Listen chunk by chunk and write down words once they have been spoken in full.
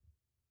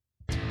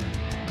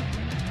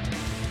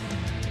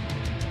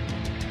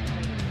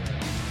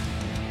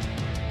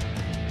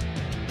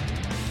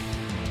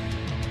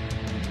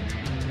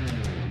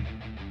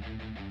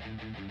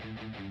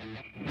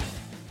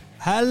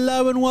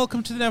Hello and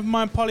welcome to the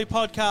Nevermind Polly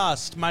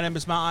podcast. My name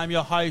is Matt, I'm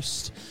your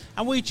host,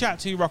 and we chat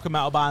to rock and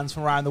metal bands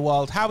from around the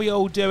world. How are you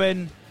all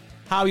doing?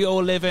 How are you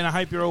all living? I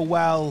hope you're all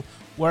well,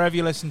 wherever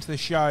you listen to the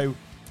show.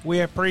 We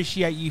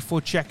appreciate you for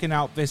checking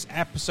out this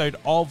episode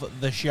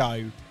of the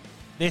show.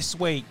 This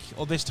week,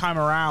 or this time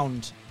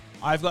around,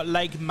 I've got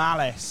Lake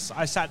Malice.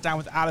 I sat down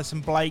with Alice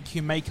and Blake,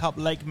 who make up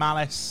Lake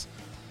Malice,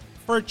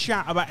 for a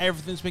chat about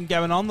everything that's been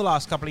going on the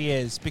last couple of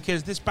years,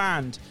 because this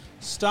band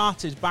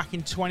started back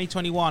in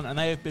 2021 and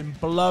they have been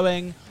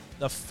blowing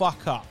the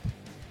fuck up.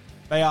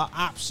 They are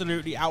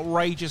absolutely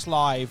outrageous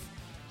live,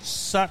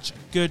 such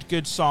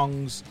good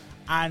songs,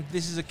 and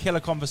this is a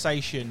killer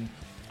conversation.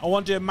 I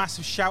want to do a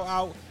massive shout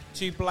out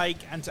to Blake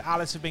and to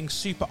Alice for being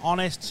super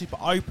honest, super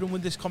open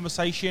with this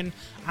conversation,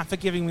 and for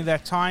giving me their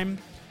time.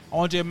 I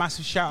want to do a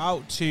massive shout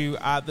out to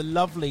the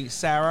lovely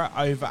Sarah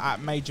over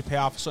at Major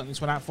PR for sorting this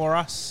one out for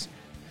us.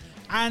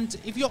 And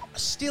if you're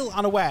still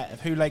unaware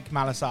of who Lake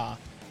Malice are,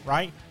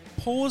 right,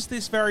 pause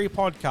this very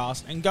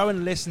podcast and go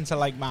and listen to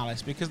Lake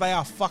Malice, because they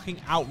are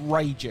fucking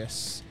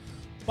outrageous.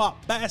 But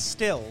better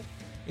still,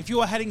 if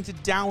you are heading to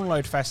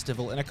Download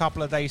Festival in a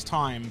couple of days'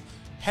 time,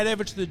 head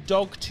over to the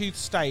Dogtooth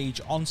stage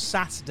on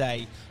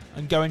Saturday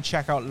and go and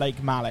check out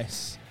Lake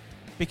Malice.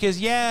 Because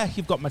yeah,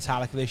 you've got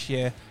Metallica this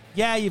year.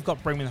 Yeah, you've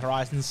got Bring Me the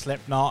Horizon,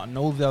 Slipknot, and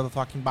all the other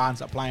fucking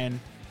bands that are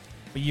playing.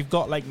 But you've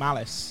got Lake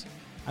Malice.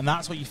 And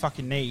that's what you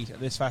fucking need at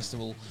this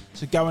festival.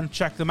 So go and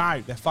check them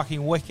out. They're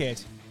fucking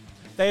wicked.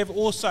 They have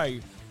also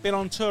been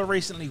on tour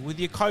recently with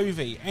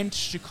Yakovi, Enter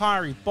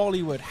Shikari,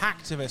 Bollywood,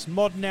 Hacktivist,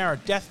 Modern Era,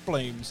 Death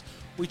Blooms.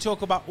 We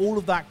talk about all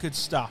of that good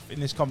stuff in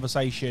this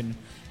conversation.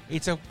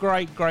 It's a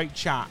great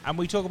chat. And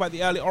we talk about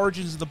the early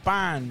origins of the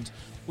band.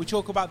 We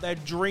talk about their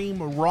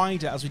dream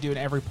rider, as we do in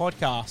every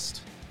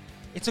podcast.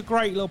 It's a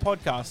great little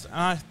podcast. And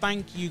I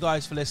thank you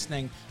guys for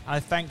listening. And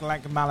I thank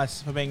Lake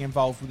Malice for being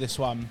involved with this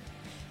one.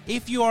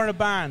 If you are in a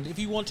band, if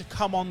you want to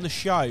come on the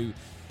show,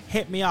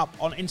 hit me up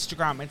on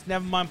Instagram. It's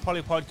Nevermind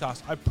Polly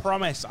Podcast. I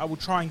promise I will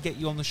try and get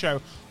you on the show.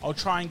 I'll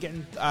try and get,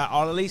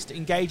 I'll at least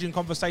engage in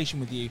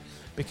conversation with you,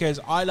 because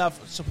I love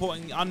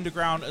supporting the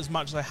underground as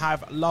much as I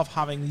love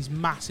having these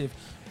massive,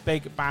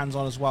 big bands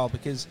on as well,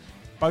 because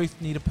both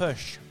need a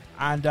push.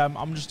 And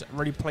I'm just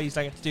really pleased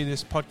I get to do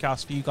this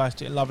podcast for you guys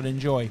to love and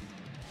enjoy.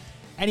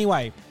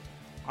 Anyway,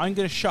 I'm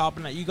going to shut up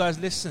and let you guys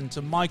listen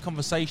to my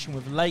conversation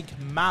with Lake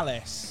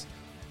Malice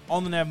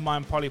on the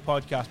Nevermind Polly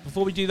podcast.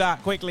 Before we do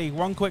that,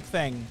 one quick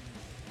thing.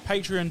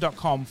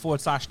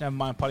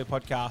 Patreon.com/Nevermind Polly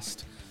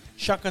podcast.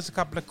 Shuck us a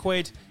couple of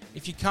quid.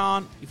 If you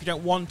can't, if you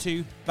don't want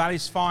to, that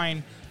is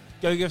fine.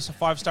 Go give us a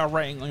 5-star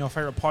rating on your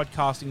favorite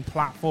podcasting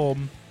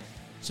platform.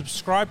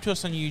 Subscribe to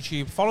us on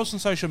YouTube. Follow us on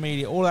social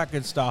media, all that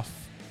good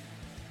stuff.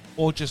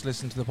 Or just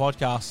listen to the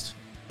podcast.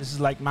 This is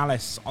Lake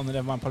Malice on the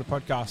Nevermind Polly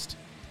podcast.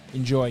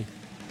 Enjoy.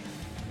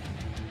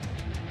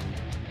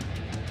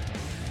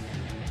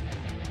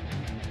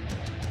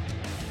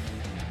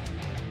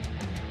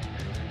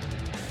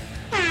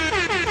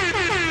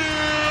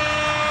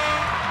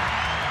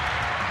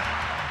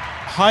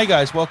 Hi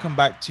guys, welcome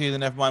back to the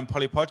Nevermind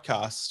Polly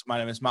podcast. My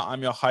name is Matt,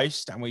 I'm your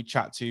host, and we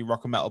chat to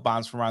rock and metal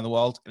bands from around the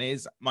world. And it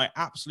is my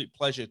absolute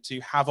pleasure to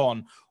have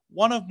on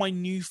one of my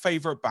new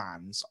favourite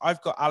bands.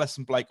 I've got Alice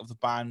and Blake of the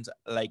band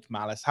Lake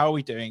Malice. How are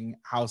we doing?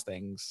 How's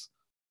things?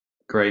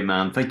 Great,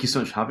 man. Thank you so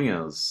much for having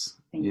us.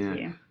 Thank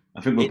you.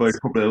 I think we're both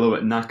probably a little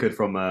bit knackered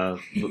from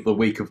the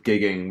week of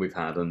gigging we've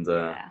had and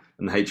the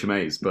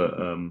HMAs, but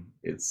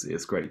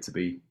it's great to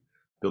be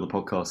doing the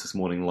podcast this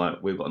morning.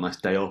 Like, we've got a nice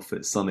day off.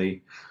 It's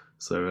sunny,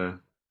 so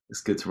it's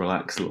good to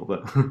relax a little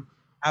bit.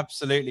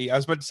 Absolutely. I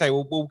was about to say,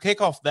 we'll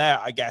kick off there,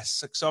 I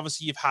guess. So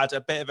obviously you've had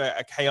a bit of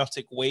a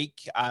chaotic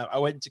week. I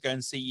went to go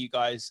and see you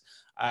guys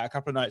a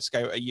couple of nights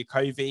ago at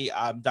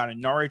Yakovi down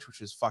in Norwich, which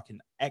was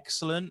fucking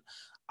excellent.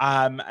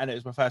 And it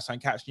was my first time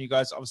catching you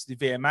guys. Obviously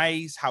the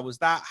VMAs. How was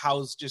that?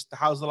 How's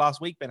the last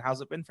week been?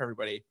 How's it been for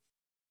everybody?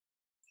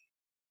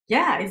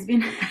 Yeah, it's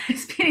been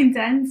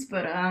intense,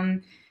 but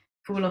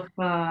full of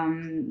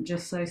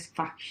just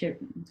satisfaction,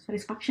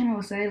 I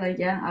would say,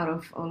 out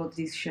of all of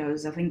these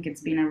shows. I think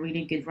it's been a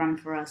really good run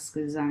for us,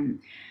 because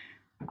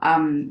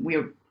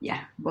we're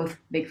both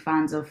big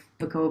fans of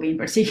Yakovi in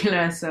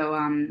particular, so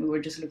we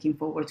were just looking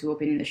forward to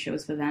opening the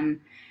shows for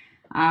them.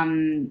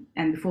 And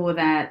before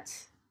that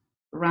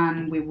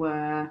run, we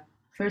were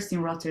first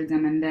in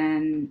Rotterdam, and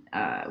then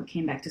we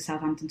came back to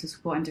Southampton to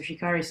support Enter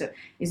Shikari. So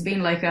it's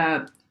been like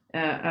a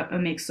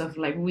mix of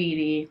like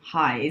really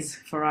highs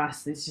for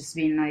us. It's just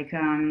been like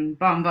bum,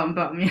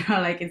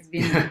 like it's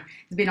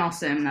been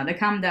awesome. Now the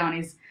calm down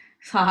is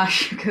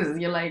harsh because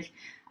you're like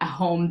at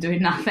home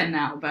doing nothing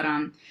now, but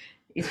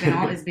it's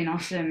been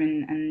awesome,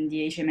 and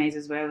the HMAs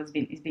as well.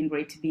 It's been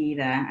great to be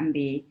there and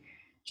be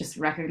just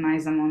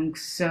recognized among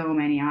so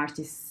many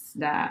artists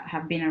that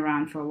have been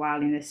around for a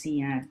while in the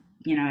scene,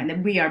 and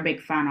that we are a big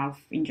fan of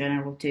in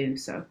general too.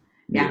 So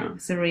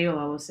surreal,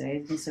 I would say.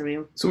 It's been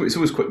surreal. So it's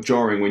always quite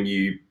jarring when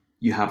you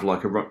have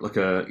like a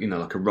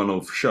run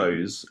of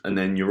shows and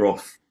then you're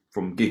off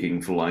from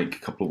gigging for like a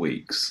couple of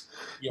weeks,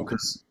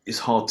 because it's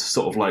hard to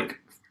sort of like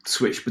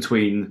switch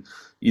between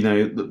you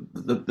know,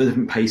 the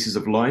different paces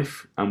of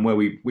life and where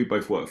we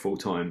both work full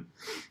time.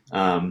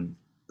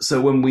 So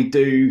when we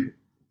do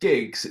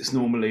gigs, it's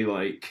normally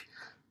like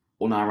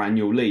on our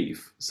annual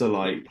leave. So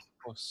like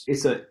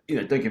it's a, you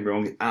know, don't get me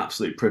wrong,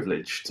 absolute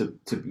privilege to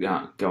go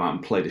out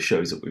and play the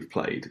shows that we've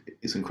played.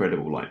 It's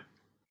incredible. Like,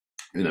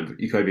 you know,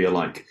 Ecobia are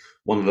like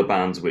one of the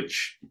bands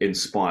which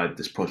inspired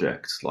this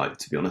project. Like,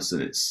 to be honest,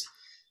 and it's,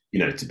 you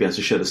know, to be able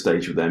to share the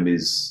stage with them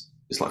is,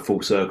 it's like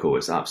full circle.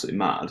 It's absolutely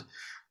mad.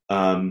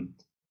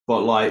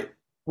 But like,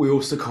 we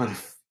also kind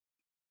of,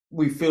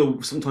 we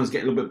feel sometimes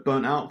get a little bit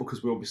burnt out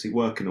because we're obviously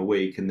working a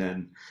week and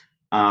then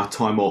our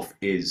time off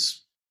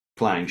is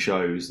playing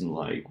shows and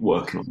like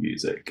working on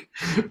music.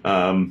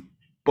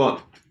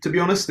 But to be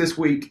honest, this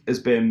week it's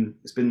been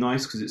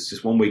nice because it's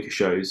just 1 week of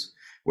shows.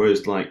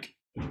 Whereas like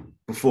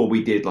before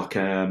we did like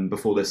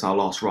before this, our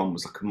last run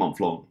was like a month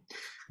long.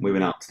 We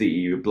went out to the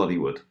EU of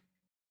Bloodywood,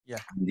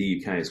 in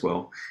the UK as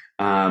well.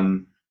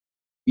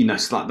 You know,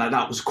 so like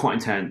that was quite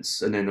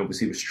intense, and then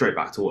obviously it was straight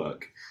back to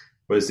work.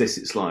 Whereas this,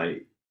 it's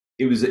like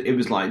it was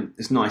like,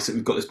 it's nice that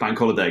we've got this bank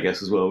holiday, I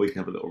guess, as well. We can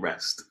have a little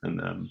rest,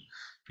 and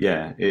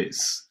yeah, it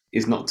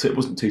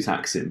wasn't too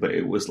taxing, but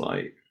it was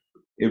like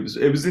it was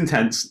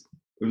intense.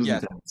 It was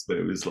intense, but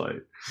it was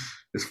like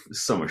it's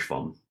so much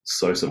fun,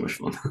 so much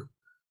fun.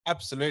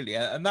 Absolutely,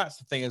 and that's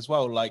the thing as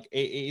well. Like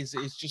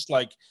it's just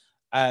like.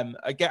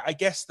 I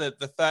guess the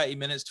 30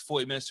 minutes to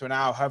 40 minutes to an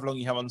hour, however long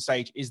you have on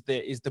stage, is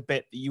the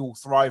bit that you all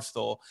thrive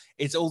for.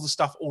 It's all the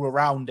stuff all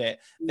around it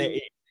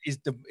that is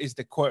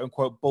the quote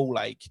unquote ball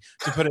ache,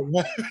 to put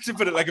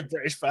it like a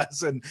British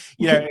person.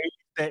 You know,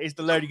 it's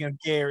the loading of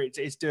gear.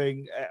 It's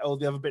doing all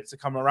the other bits that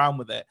come around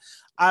with it.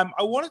 I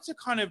wanted to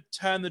kind of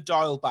turn the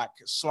dial back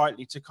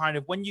slightly to kind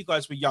of when you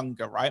guys were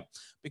younger, right?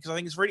 Because I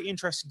think it's really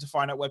interesting to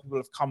find out where people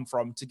have come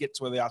from to get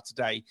to where they are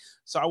today.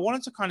 So I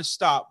wanted to kind of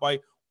start by,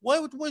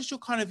 what was your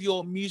kind of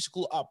your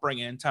musical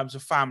upbringing in terms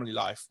of family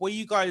life? Were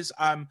you guys,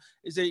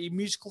 is it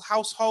musical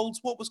households?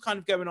 What was kind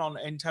of going on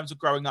in terms of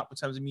growing up in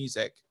terms of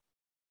music?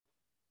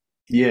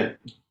 Yeah.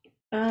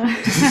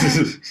 I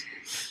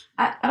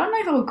don't know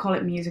if I would call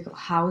it musical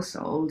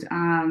household,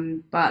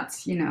 but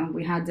you know,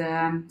 we had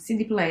a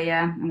CD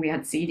player and we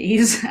had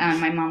CDs. And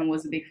my mom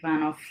was a big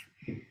fan of,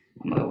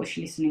 what was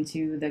she listening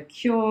to? The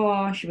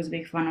Cure. She was a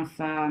big fan of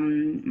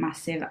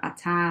Massive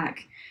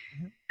Attack.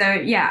 So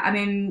yeah, I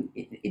mean,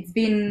 it's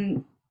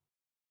been,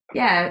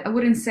 I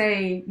wouldn't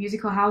say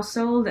musical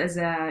household as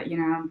a, you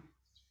know,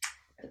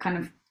 kind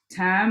of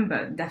term,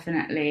 but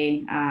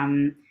definitely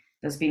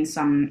there's been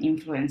some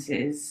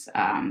influences.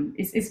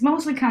 It's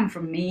mostly come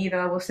from me, though.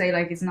 I will say,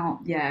 like, it's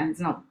not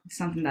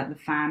something that the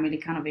family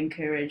kind of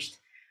encouraged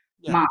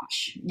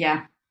much.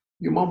 Yeah.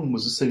 Your mum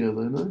was a singer,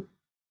 though, no?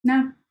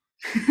 No.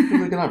 Where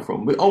did they get that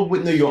from? Oh,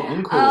 no, your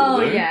uncle. Oh,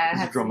 though, yeah,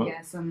 was a drummer.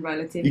 Yeah, some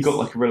relatives. You got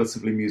like a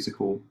relatively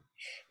musical.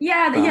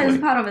 Yeah, there's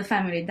part of the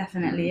family,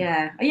 definitely.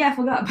 Yeah, I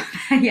forgot about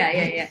that.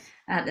 Yeah.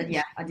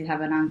 I did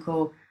have an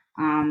uncle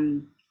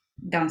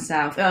down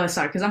south. Oh,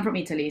 sorry, because I'm from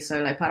Italy,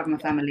 so like part of my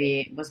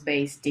family was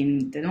based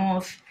in the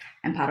north,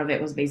 and part of it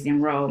was based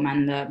in Rome.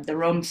 And the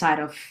Rome side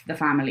of the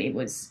family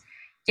was,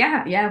 we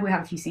have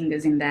a few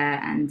singers in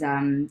there. And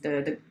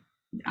the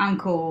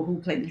uncle who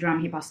played the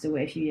drum, he passed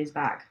away a few years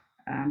back.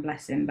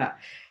 Bless him, but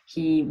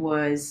he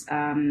was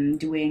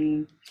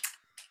doing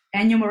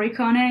Ennio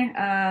Morricone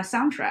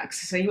soundtracks.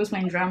 So he was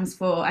playing drums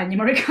for Ennio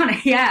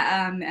Morricone,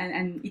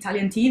 and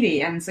Italian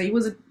TV, and so he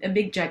was a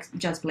big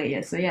jazz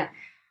player. So yeah,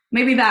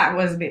 maybe that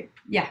was a bit,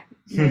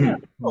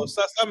 Of course,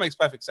 that makes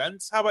perfect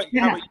sense. How about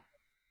you?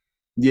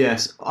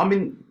 Yes, I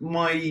mean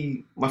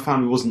my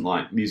family wasn't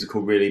like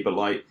musical really, but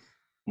like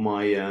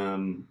my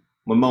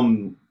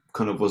mum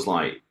kind of was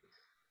like,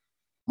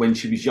 when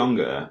she was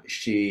younger,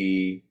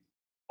 she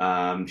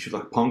was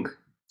like punk,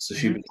 so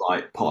she was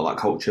like part of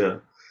that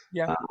culture.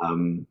 Yeah.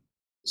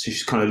 So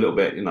she's kind of a little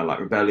bit, you know, like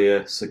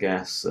rebellious, I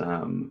guess.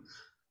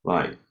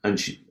 Like,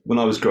 and when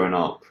I was growing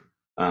up,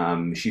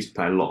 she used to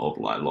play a lot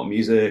of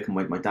music.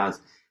 And my dad,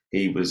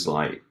 he was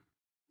like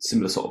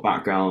similar sort of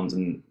background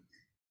and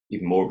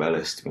even more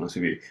rebellious, to be honest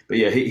with you. But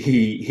yeah,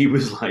 he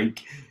was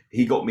like,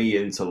 he got me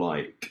into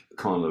like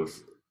kind of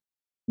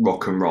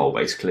rock and roll.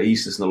 Basically, he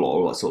used to listen to a lot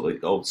of like sort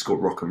of old school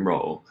rock and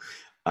roll.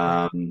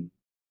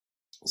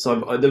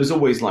 So there was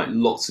always like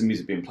lots of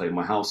music being played in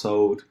my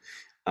household.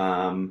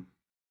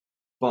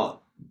 But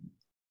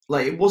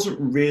like it wasn't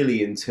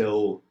really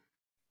until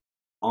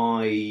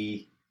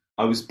I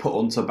was put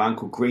onto a band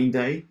called Green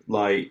Day,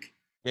 like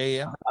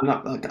and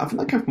I think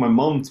that came from my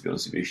mum, to be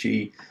honest with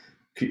you.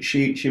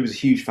 She was a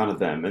huge fan of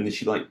them, and then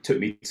she like took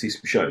me to see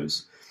some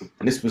shows.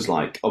 And this was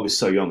like, I was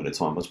so young at the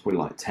time, I was probably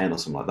like 10 or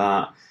something like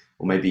that,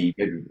 or maybe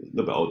a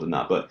little bit older than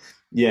that. But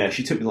yeah,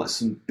 she took me to like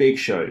some big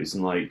shows,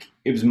 and like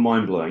it was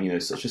mind blowing. You know,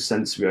 such a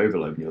sensory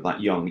overload. You know,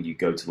 that young, and you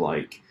go to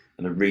like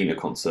an arena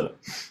concert.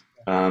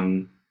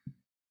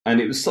 And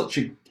it was such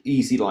a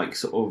easy like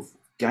sort of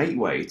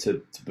gateway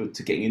to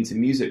getting into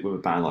music with a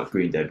band like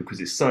Green Day, because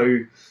it's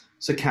so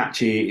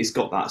catchy. It's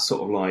got that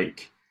sort of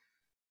like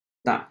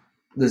that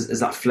there's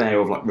that flair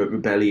of like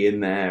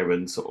rebellion there,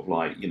 and sort of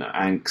like, you know,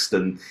 angst.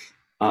 And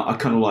I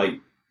kind of like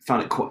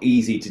found it quite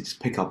easy to just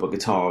pick up a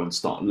guitar and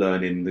start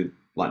learning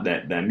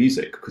their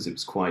music, because it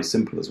was quite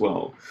simple as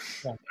well.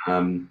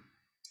 Yeah.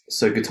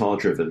 So guitar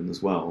driven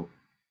as well.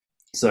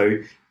 So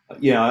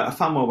yeah, I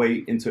found my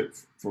way into it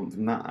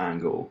from that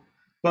angle.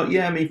 But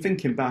yeah, I mean,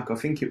 thinking back, I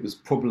think it was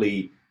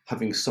probably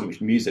having so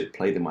much music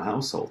played in my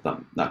household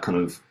that kind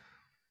of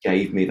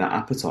gave me that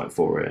appetite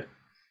for it.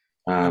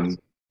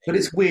 But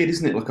it's weird,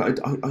 isn't it? Like,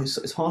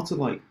 it's hard to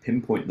like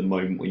pinpoint the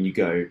moment when you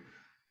go,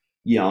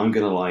 yeah, I'm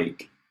gonna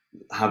like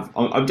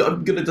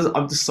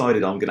I've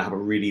decided I'm gonna have a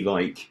really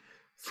like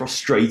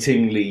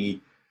frustratingly,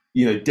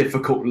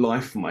 difficult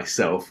life for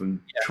myself and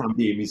try and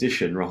be a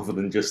musician rather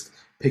than just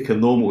pick a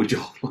normal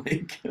job.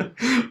 Like,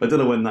 I don't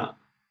know when that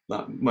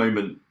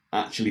moment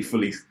actually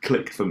fully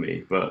clicked for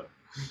me, but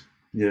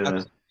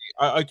yeah.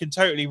 I can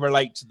totally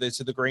relate to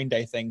the Green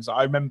Day things.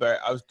 I remember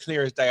I was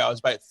clear as day. I was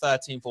about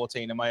 13,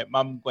 14, and my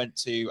mum went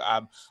to I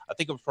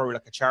think it was probably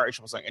like a charity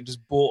shop or something, and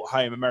just bought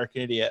home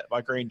American Idiot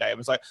by Green Day. It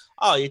was like,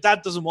 oh, your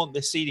dad doesn't want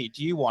this CD.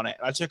 Do you want it?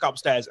 And I took it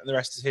upstairs, and the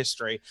rest is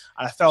history.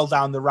 And I fell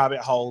down the rabbit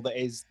hole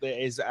that is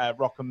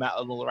rock and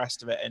metal and all the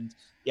rest of it. And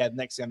yeah, the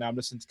next thing I know, I'm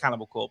listening to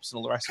Cannibal Corpse and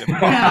all the rest of it.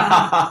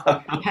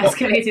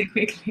 Escalated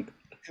quickly.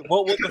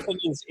 What the thing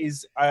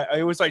is I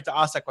always like to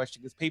ask that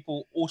question because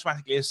people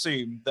automatically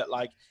assume that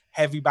like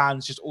heavy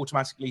bands just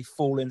automatically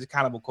fall into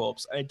Cannibal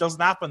Corpse, and it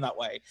doesn't happen that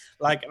way.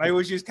 Like, and I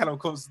always use Cannibal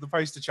Corpse as the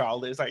poster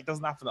child. It's like it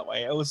doesn't happen that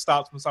way. It always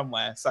starts from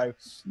somewhere. So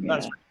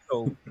that's really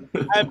cool.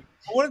 I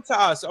wanted to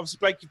ask, obviously,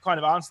 Blake, you've kind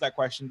of answered that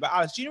question, but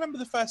Alice, do you remember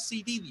the first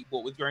CD that you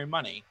bought with your own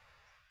money?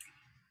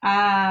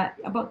 I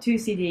bought 2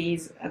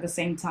 CDs at the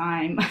same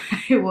time.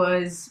 It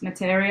was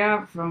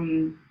Materia. How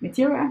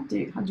do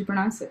you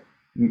pronounce it?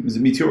 Was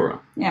it Meteora?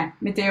 Yeah,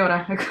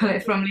 Meteora. I call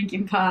it, from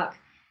Linkin Park.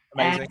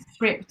 Amazing. And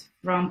Script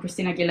from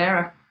Christina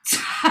Aguilera.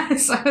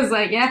 So I was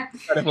like, yeah.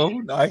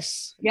 Incredible.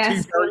 Nice.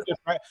 Yes.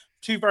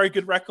 Two very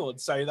good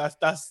records. So that's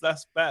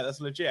fair. That's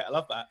legit. I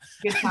love that.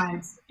 Good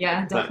times.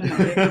 Yeah,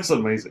 definitely. That's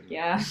amazing.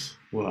 Yeah.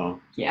 Wow.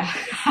 Yeah.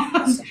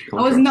 I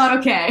was not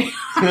okay.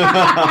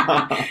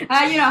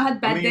 I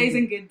had bad days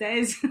and good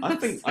days. I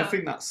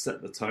think that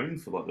set the tone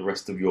for like the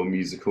rest of your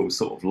musical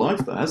sort of life,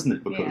 there, hasn't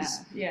it? Because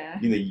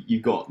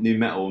you've got new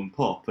metal and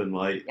pop, and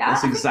like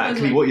that's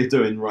exactly like what you're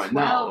doing right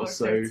now. Or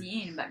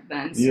 13 back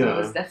then, so I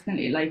was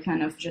definitely like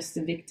kind of just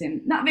a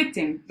victim, not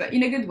victim, but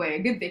in a good way, a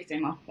good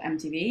victim of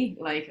MTV.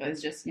 Like I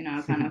was just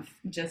kind of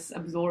just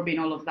absorbing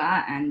all of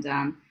that,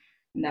 and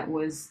that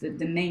was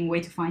the main way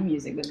to find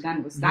music. But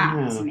then was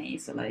that to me.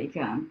 So like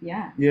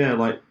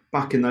like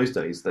back in those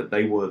days, that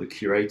they were the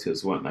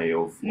curators, weren't they,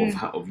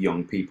 of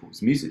young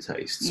people's music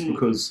tastes,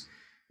 because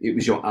it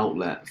was your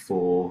outlet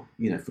for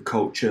for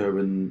culture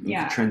and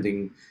for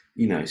trending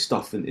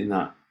stuff in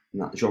that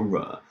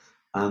genre.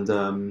 And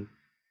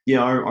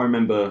I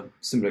remember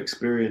similar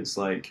experience.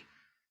 Like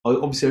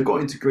obviously I got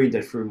into Green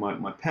Day through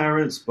my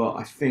parents, but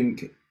I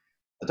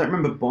don't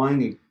remember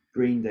buying a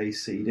Green Day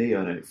CD.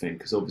 I don't think,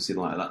 because obviously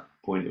like at that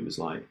point it was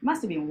like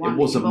must have been one. It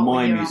wasn't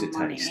my music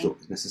taste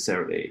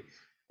necessarily,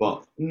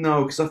 but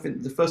no, because I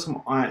think the first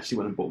time I actually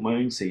went and bought my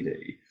own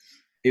CD,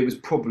 it was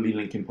probably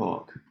Linkin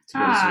Park. To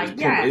be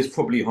honest, it was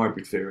probably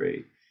Hybrid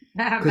Theory,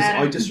 because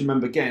I just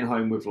remember getting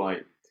home with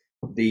like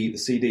the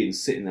CD and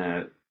sitting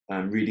there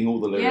and reading all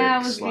the lyrics. Yeah, I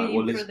was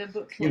reading through the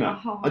booklet.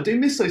 I do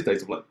miss those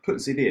days of like putting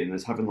the CD in and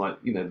just having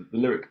like the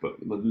lyric book,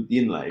 the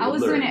inlay. I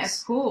was doing it at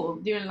school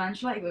during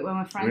lunch, like when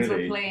my friends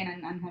were playing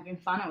and having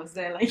fun. I was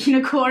there like in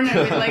a corner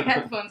with like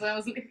headphones. I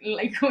was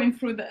like going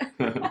through they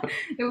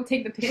would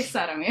take the piss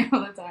out of me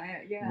all the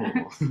time. Yeah.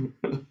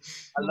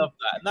 I love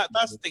that, and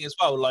that's the thing as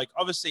well. Like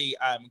obviously,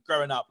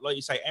 growing up, like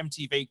you say,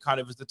 MTV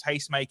kind of was the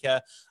tastemaker,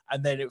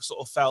 and then it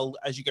sort of fell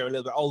as you go a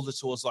little bit older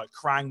towards like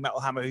Krang, Metal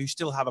Hammer, who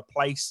still have a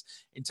place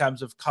in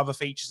terms of cover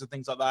features and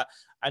things like that.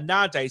 And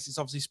nowadays it's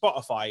obviously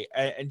Spotify,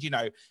 and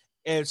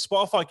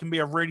Spotify can be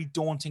a really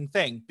daunting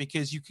thing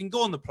because you can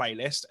go on the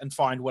playlist and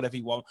find whatever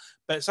you want,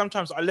 but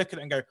sometimes I look at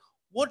it and go,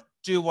 what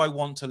do I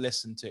want to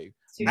listen to?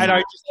 And I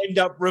just end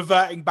up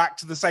reverting back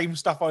to the same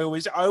stuff. I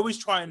always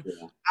try and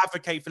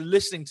advocate for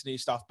listening to new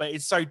stuff, but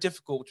it's so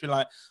difficult to be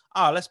like,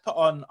 let's put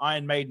on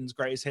Iron Maiden's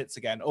greatest hits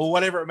again, or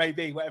whatever it may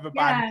be, whatever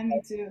band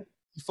me too.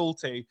 you fall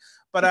to.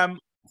 But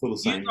you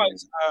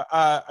guys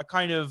are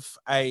kind of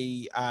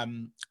a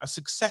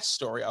success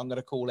story, I'm going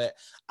to call it,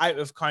 out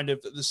of kind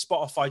of the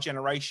Spotify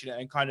generation,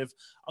 and kind of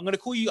I'm going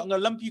to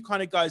lump you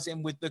kind of guys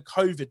in with the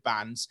COVID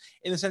bands,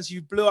 in the sense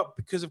you blew up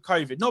because of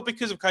COVID, not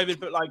because of COVID,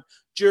 but like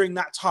during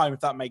that time, if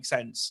that makes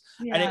sense.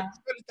 Yeah. And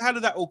how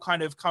did that all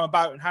kind of come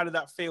about, and how did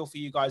that feel for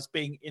you guys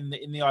being in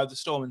the eye of the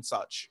storm and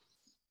such?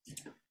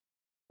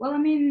 Well, I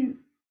mean,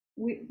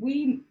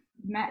 we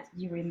met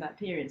during that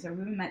period, so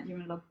we met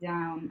during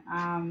lockdown.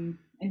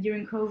 And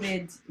during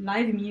COVID,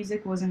 live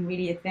music wasn't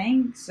really a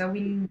thing. So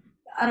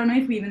I don't know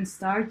if we even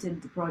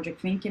started the project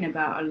thinking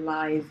about a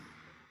live,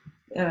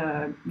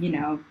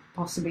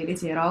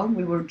 possibility at all.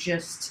 We were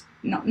just,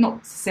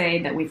 not to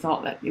say that we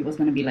thought that it was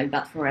going to be like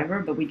that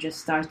forever, but we just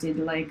started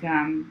like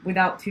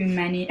without too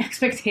many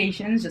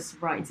expectations,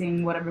 just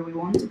writing whatever we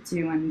wanted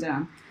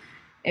to.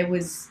 it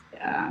was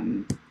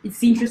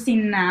it's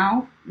interesting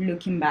now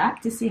looking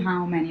back to see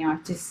how many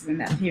artists in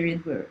that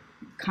period were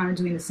kind of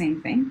doing the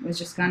same thing. It was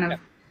just kind of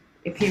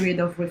a period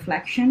of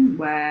reflection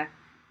where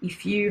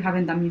if you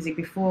haven't done music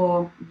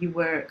before, you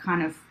were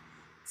kind of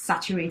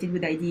saturated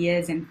with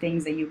ideas and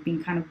things that you've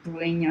been kind of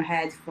brewing in your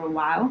head for a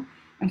while.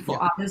 And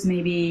for others,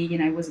 maybe,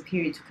 it was a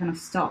period to kind of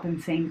stop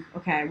and think,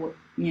 okay,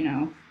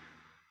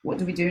 what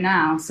do we do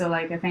now? So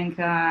like, I think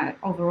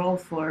overall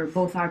for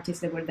both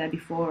artists that were there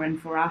before and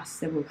for us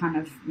that were kind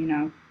of,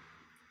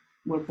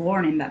 were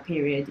born in that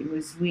period, it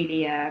was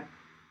really a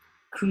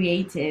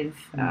creative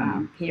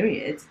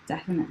period,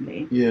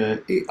 definitely. Yeah,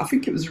 I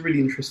think it was a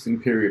really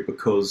interesting period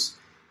because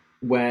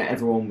where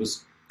everyone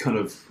was kind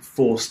of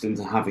forced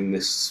into having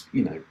this,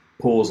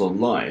 pause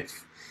on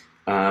life,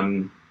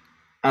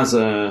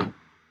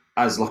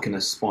 as like an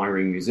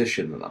aspiring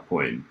musician at that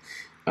point,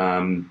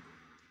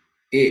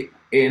 it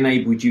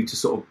enabled you to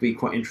sort of be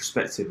quite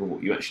introspective of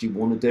what you actually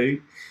want to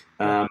do,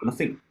 and I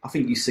think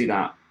you see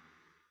that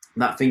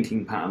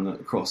thinking pattern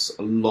across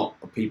a lot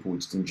of people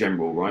just in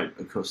general, right?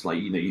 Because like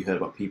you heard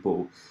about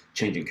people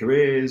changing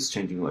careers,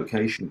 changing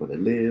location where they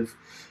live,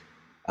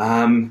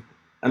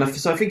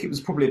 so I think it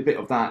was probably a bit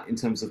of that in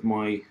terms of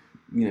my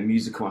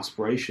musical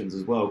aspirations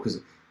as well,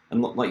 because.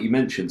 And like you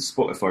mentioned,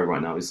 Spotify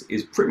right now is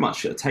pretty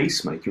much a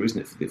tastemaker,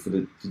 isn't it, for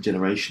the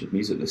generation of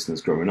music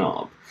listeners growing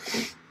up?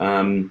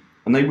 And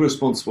they were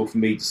responsible for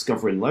me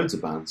discovering loads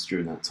of bands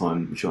during that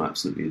time, which I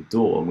absolutely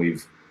adore, and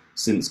we've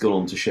since gone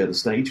on to share the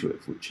stage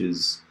with, which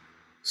is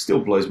still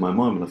blows my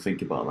mind when I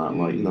think about that.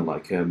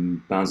 Like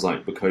bands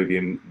like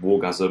Bacovium,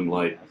 Wargasm,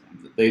 like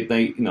they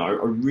I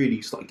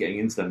really started getting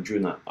into them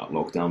during that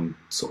lockdown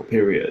sort of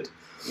period,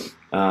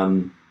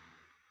 and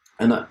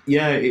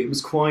it was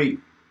quite.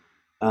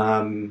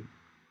 It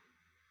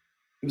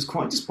was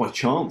quite just by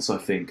chance, I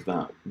think,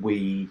 that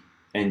we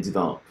ended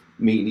up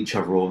meeting each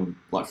other on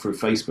through a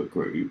Facebook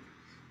group,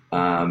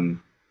 and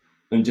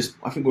just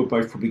I think we're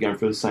both probably going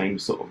through the same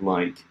sort of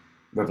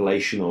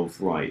revelation of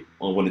I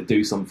want to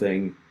do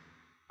something.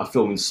 I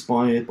feel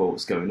inspired by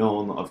what's going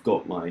on. I've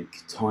got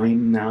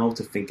time now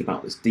to think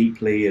about this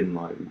deeply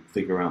and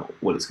figure out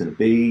what it's going to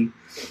be.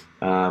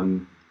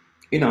 And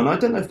I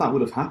don't know if that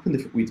would have happened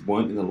if we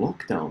weren't in a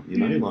lockdown.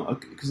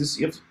 Because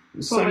you have.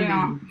 So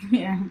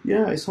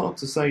it's hard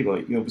to say.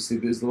 Obviously,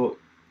 there's a lot.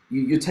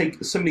 You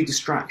take so many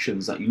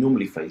distractions that you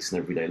normally face in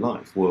everyday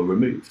life were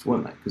removed,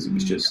 weren't they? Because it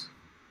was just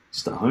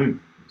at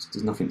home.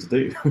 There's nothing to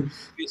do.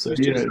 It's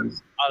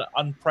an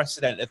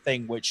unprecedented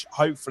thing, which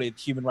hopefully the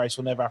human race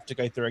will never have to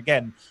go through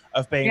again.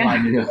 Of being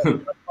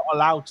not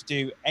allowed to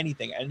do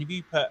anything. And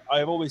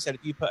I've always said,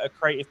 if you put a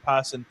creative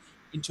person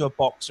into a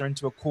box or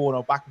into a corner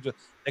or back into,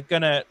 they're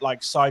gonna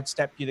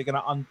sidestep you. They're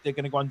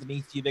gonna go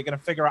underneath you. They're gonna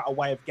figure out a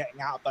way of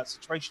getting out of that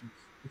situation,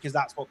 because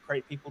that's what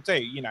creative people do.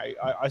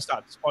 I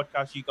started this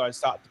podcast. You guys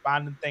started the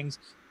band and things.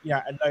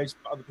 And those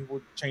other people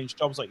change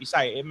jobs, like you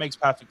say. It makes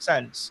perfect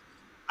sense.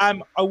 I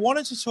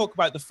wanted to talk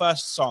about the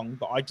first song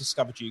that I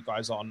discovered you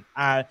guys on,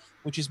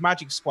 which is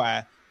Magic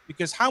Square,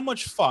 because how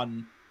much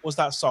fun was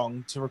that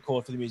song to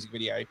record for the music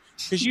video?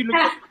 Because you look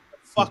like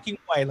a fucking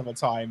whale of a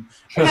time.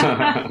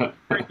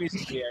 Great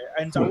music video.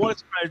 And I wanted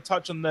to kind of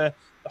touch on the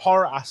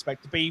horror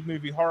aspect, the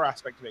B-movie horror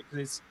aspect of it,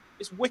 because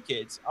it's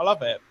wicked. I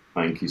love it.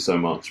 Thank you so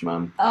much,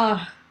 man.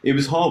 It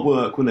was hard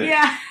work, wasn't it?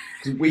 Yeah.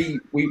 Because we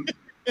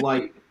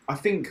I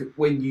think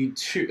when you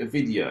shoot a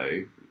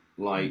video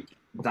like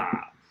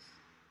that,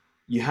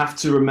 you have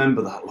to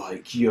remember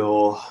that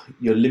you're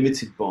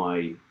limited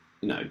by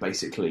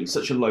basically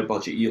such a low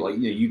budget.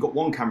 You got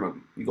one camera,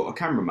 you got a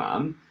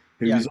cameraman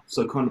who is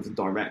also kind of the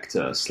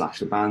director /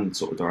 the band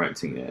sort of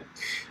directing it,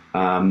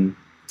 and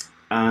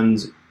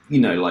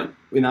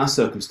in our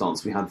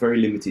circumstance we had very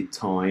limited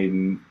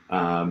time,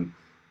 and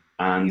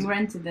you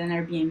rented an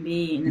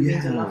Airbnb in the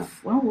middle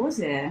of, what was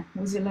it?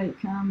 Was it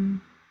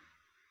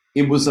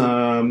it was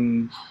I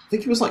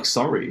think it was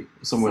Surrey,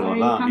 somewhere like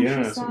that.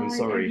 Yeah, something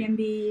Surrey.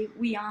 Airbnb.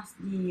 We asked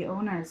the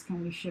owners,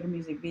 can we shoot a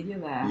music video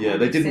there? Yeah,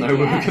 they didn't know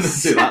we were going to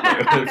do that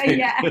though, I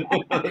think.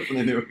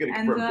 And they were going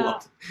to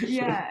blood.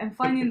 And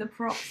finding the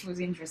props was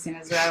interesting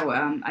as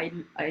well.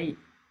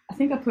 I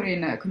think I put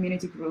in a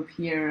community group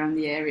here around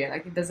the area.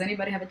 Does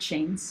anybody have a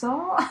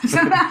chainsaw?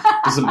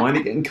 Doesn't mind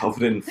it getting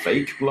covered in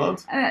fake blood?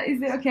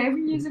 Is it okay if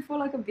we use it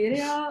for a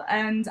video?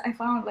 And I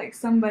found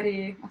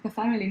somebody, a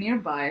family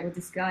nearby, where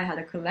this guy had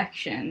a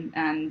collection,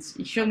 and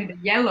he showed me the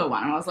yellow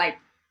one, and I was like,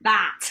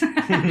 that!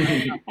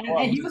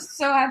 and he was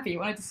so happy. He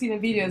wanted to see the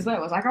video as well. I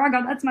was like, oh my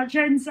god, that's my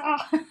chainsaw!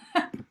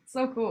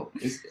 So cool.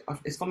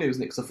 It's funny,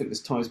 isn't it? Because I think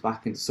this ties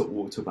back into sort of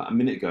what we talked about a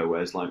minute ago,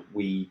 whereas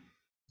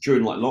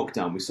during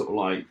lockdown, we sort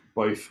of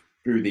both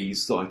grew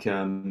these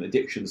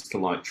addictions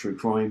to true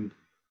crime,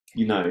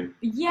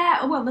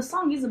 Yeah, well, the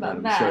song is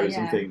about that. Shows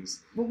and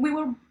things. But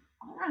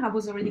I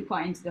was already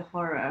quite into the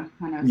horror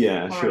kind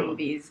of horror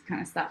movies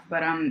kind of stuff.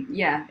 But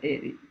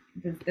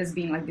there's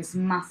been this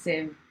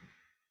massive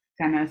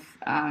kind of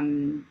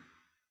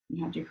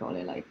how do you call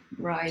it,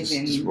 rise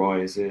in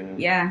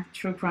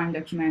true crime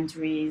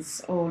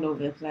documentaries all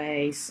over the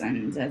place,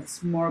 and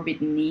this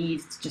morbid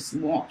need to just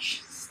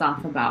watch stuff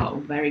stuff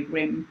about very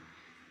grim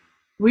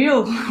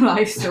real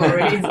life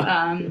stories.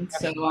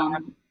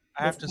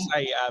 I have to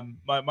say,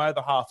 my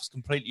other half has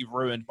completely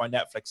ruined my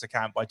Netflix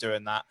account by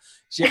doing that.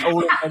 All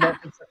of my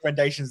Netflix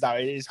recommendations now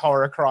is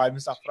horror, crime,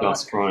 and stuff.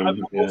 That's crime.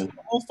 I'm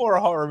all for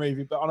a horror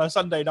movie, but on a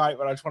Sunday night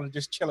when I just want to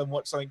just chill and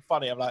watch something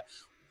funny, I'm like,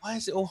 why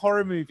is it all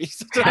horror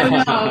movies?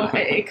 I know,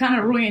 it kind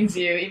of ruins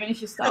you. Even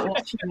if you start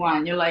watching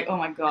one, you're like, oh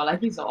my god,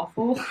 like he's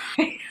awful.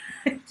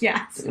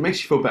 Yes. It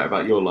makes you feel better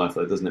about your life,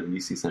 though, doesn't it? When you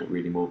see something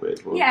really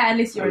morbid. Well, yeah, at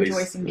least you're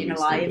rejoicing being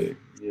alive.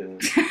 Yeah.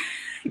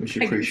 We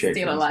should appreciate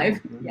still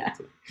alive. Yeah.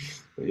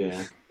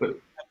 But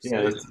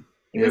yeah.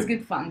 It was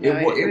good fun though.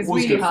 It was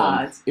really good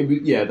hard.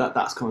 Fun.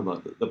 That's kind of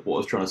like what I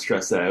was trying to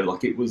stress there.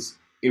 Like it was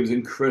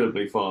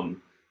incredibly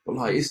fun. But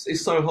like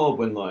it's so hard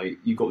when like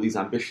you got these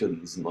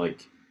ambitions and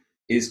like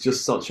it's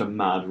just such a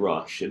mad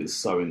rush and it's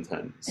so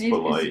intense. And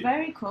it's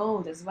very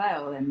cold as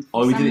well. And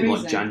we did it in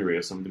like January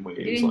or something. We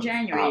did it in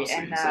January,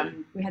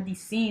 and we had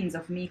these scenes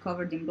of me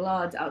covered in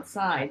blood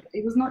outside.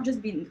 It was not just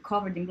being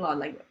covered in blood.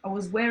 Like I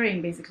was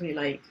wearing basically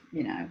like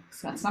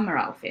a summer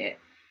outfit,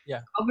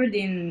 covered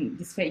in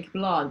this fake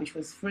blood, which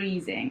was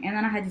freezing. And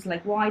then I had these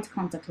like white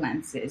contact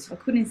lenses, so I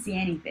couldn't see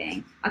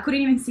anything. I couldn't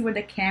even see where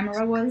the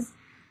camera was.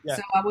 Yeah.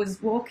 So I was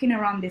walking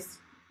around this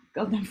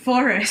goddamn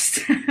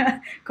forest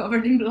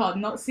covered in blood,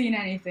 not seeing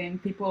anything.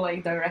 People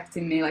like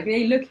directing me, like,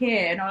 "Hey, look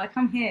here," and I'm like,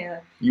 "I'm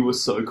here." You were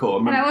so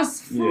cold, and I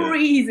was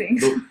freezing.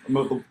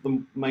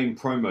 The main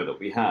promo that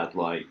we had,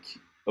 like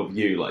of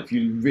you, like if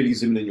you really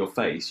zoom in your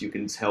face, you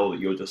can tell that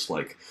you're just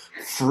like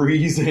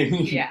freezing.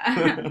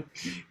 Yeah.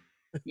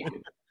 Yeah.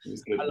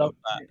 I love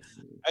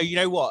that. You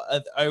know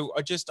what? I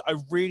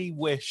really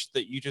wish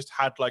that you just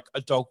had like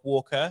a dog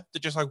walker that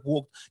just like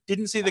walked,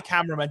 didn't see the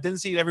cameraman, didn't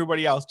see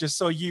everybody else, just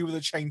saw you with a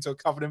chainsaw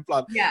covered in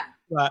blood. Yeah.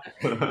 But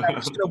I'm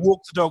just gonna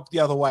walk the dog the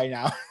other way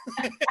now.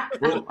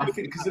 Well, I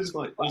think because there was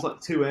like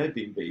 2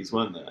 Airbnbs,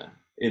 weren't there,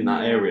 in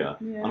that area,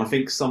 and I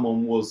think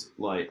someone was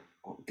like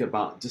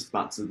about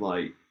to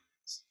like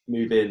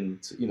move in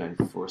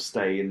to, for a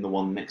stay in the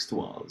one next to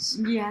ours.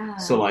 Yeah.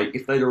 So like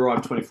if they'd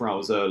arrived 24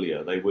 hours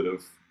earlier, they would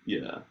have.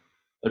 Yeah,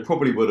 they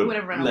probably would have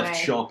left away.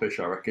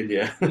 sharpish, I reckon.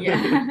 Yeah.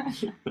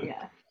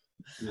 Yeah.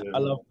 I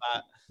love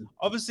that.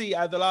 Obviously,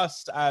 the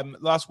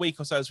last week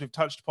or so, as we've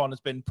touched upon, has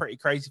been pretty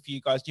crazy for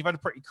you guys. You've had a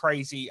pretty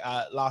crazy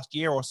last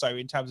year or so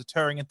in terms of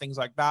touring and things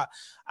like that.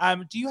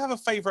 Do you have a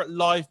favourite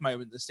live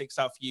moment that sticks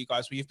out for you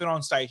guys, where you've been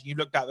on stage and you've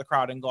looked at the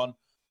crowd and gone,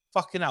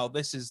 "Fucking hell,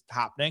 this is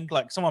happening!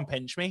 Like, someone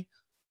pinch me."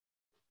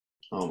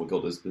 Oh my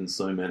god, there's been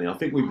so many. I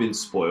think we've been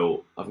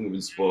spoiled.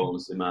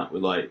 Matt. We're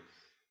like.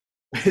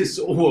 It's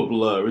all a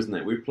blur, isn't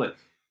it? We've played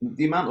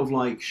the amount of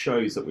like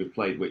shows that we've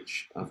played,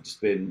 which have just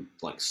been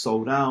like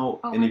sold out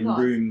and in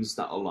rooms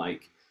that are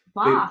like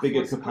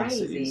bigger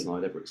capacities than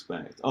I'd ever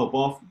expect. Oh,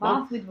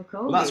 Bath with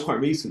Vocoli. Well, that's quite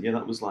recent. Yeah,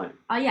 that was like.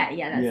 Oh yeah,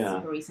 that's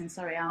super recent.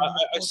 Sorry, I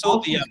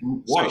saw the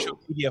social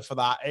media for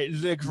that. It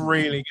looked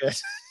really good.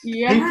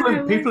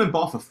 Yeah, people in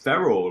Bath are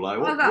feral. Like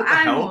what the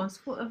animals?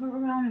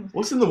 hell?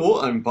 What's in the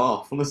water in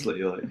Bath?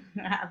 Honestly, like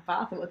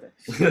Bath water.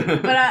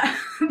 But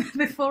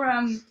before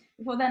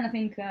then, I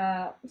think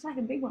it's like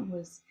a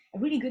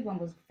really good one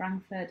was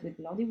Frankfurt with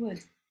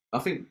Bloodywood. I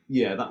think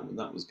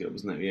that was good,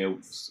 wasn't it? Yeah,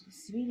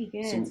 it's really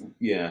good. So,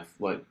 yeah,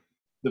 like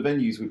the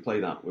venues we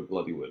played at with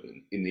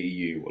Bloodywood in the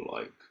EU were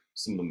like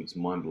some of them was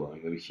mind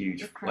blowing. They were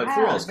huge, like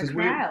for us because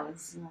we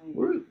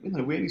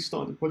only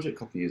started the project a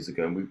couple of years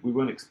ago, and we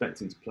weren't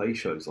expecting to play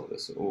shows like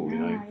this at all,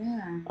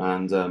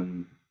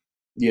 And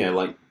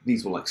like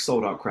these were like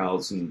sold out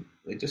crowds, and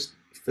they're just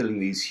filling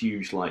these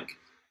huge like.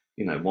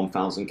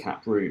 1,000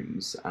 cap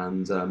rooms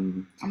and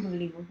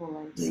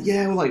unbelievable.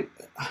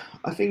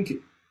 I think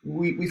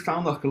we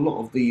found like a lot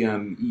of the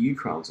EU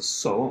crowds are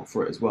so up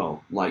for it as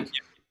well. Like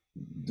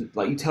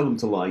you tell them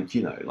to like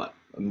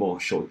a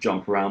mosh or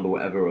jump around or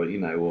whatever,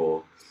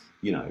 or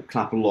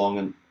clap along,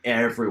 and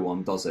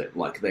everyone does it.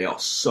 Like they are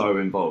so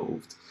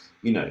involved,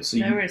 So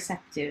they're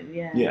receptive.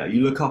 Yeah,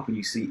 you look up and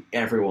you see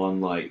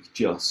everyone like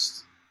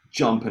just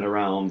jumping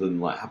around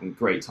and like having a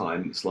great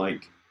time. It's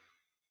like.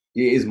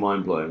 It is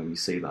mind-blowing when you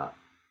see that.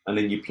 And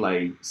then you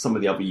play some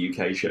of the other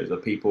UK shows where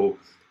people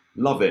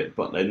love it,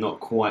 but they're not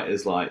quite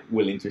as like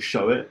willing to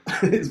show it.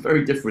 It's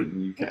very different in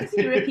the UK. Because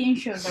European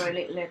shows are a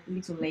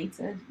little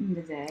later in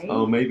the day.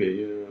 Oh, maybe,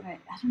 yeah.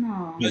 I don't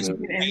know.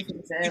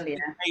 Everything's earlier.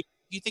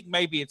 Do you think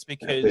maybe it's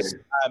because,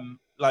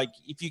 like,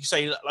 if you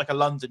say like a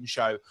London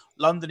show,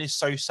 London is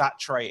so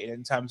saturated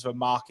in terms of a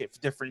market for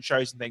different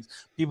shows and things.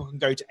 People can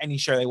go to any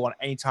show they want,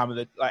 any time of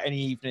the, like any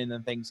evening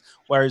and things.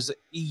 Whereas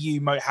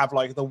EU might have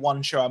like the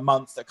one show a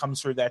month that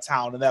comes through their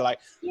town, and they're like,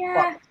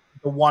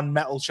 the one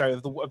metal show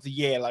of the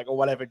year, like, or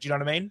whatever. Do you know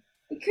what I mean?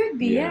 It could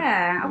be,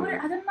 yeah.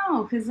 I don't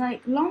know, because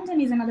like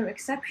London is another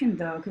exception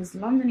though, because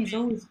London is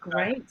always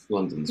great.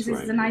 London's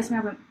great. It's a nice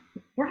map.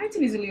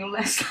 Brighton is a little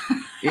less.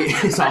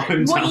 It's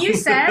what you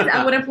said,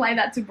 I would apply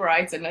that to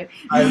Brighton. Like,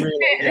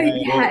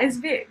 it's a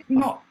bit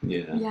not.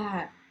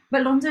 Yeah.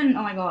 But London,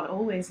 oh my god,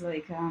 always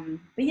like.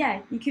 But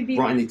yeah, you could be.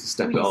 Brighton need to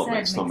step it up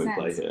next time we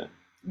play here.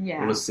 Yeah. I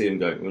want to see them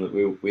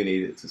go. We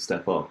need it to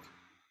step up.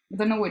 I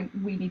don't know what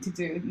we need to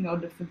do in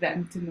order for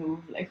them to move.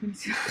 Like, I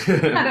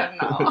don't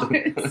know.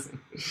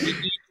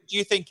 Do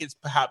you think it's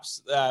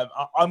perhaps,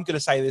 I'm going to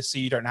say this so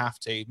you don't have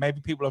to,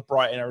 maybe people of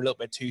Brighton are a little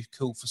bit too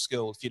cool for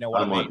school, if you know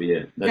what I mean? That might be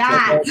it. They're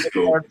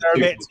a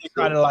bit too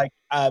kind of like,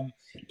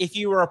 if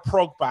you were a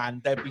prog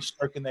band, they'd be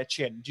stroking their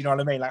chin. Do you know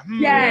what I mean? Like,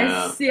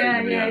 Yes, yeah.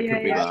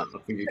 Could be that. I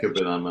think it could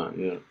be that,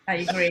 yeah. I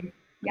agree.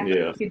 Yeah,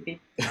 it could be.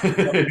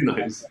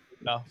 Nice.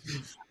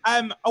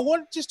 I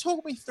want just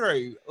talk me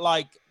through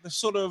like the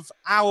sort of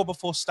hour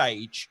before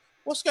stage.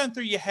 What's going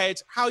through your head?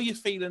 How are you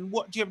feeling?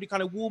 What do you have any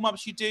kind of warm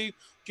ups you do? Do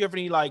you have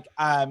any like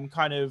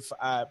kind of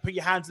put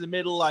your hands in the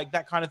middle, like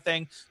that kind of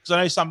thing? Because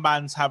I know some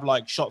bands have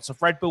like shots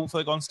of Red Bull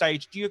before they go on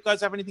stage. Do you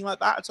guys have anything like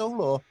that at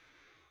all? Or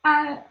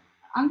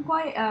I'm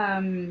quite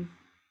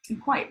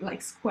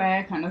like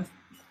square kind of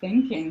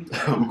thinking.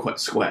 I'm quite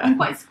square.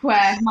 Magic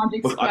square.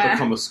 I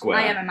become a square.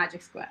 I am a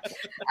magic square.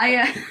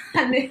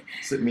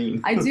 What's it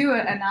mean? I do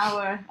an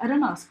hour. I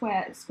don't know.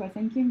 Square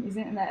thinking.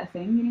 Isn't that a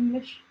thing in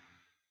English?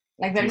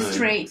 Like very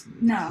straight.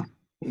 No.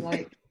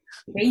 Like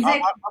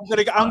basic. I'm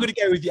gonna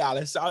go with you,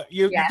 Alice.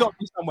 You've got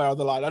me somewhere on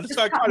the line. I just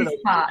kind of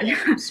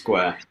know.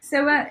 Square.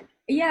 So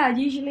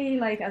usually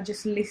like I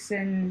just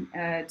listen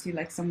to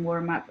like some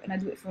warm up, and I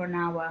do it for an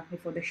hour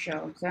before the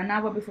show. So an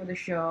hour before the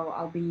show,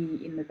 I'll be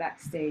in the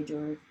backstage,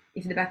 or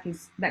if the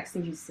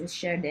backstage is a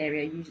shared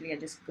area, usually I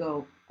just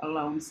go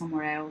alone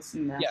somewhere else,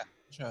 and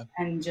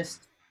and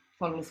just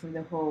follow through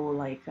the whole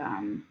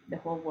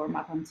warm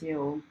up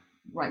until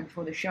right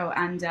before the show.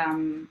 And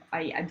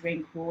I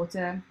drink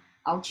water.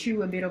 I'll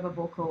chew a bit of a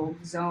vocal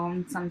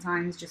zone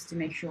sometimes just to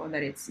make sure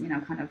that it's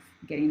kind of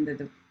getting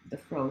the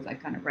throat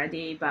like kind of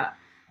ready. But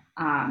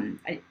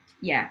I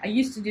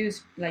used to do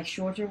like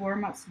shorter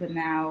warm ups, but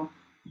now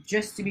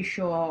just to be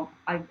sure,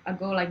 I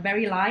go like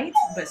very light,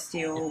 but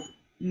still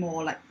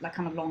more like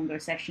kind of longer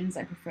sessions.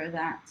 I prefer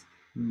that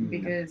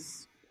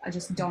because I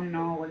just don't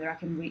know whether I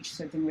can reach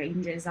certain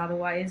ranges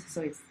otherwise.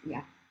 So it's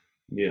yeah,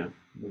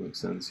 that makes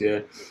sense.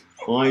 Yeah,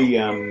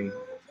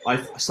 I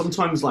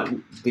sometimes like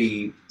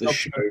the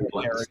show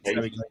like the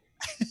stage.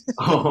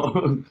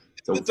 Don't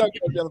go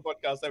on the other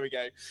podcast. There we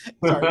go.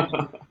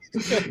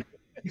 Sorry.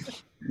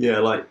 Yeah,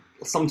 like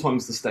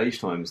sometimes the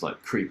stage times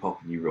like creep up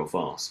on you real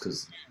fast,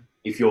 because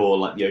if you're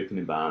like the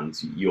opening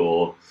band,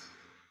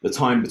 the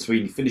time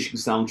between finishing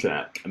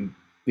soundcheck and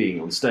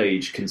being on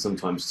stage can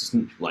sometimes just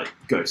like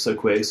go so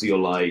quick. So you're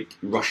like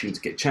rushing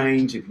to get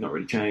changed if you're not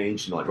really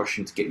changed, and like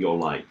rushing to get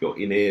your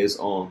in-ears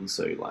on,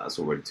 so like that's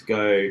all ready to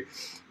go.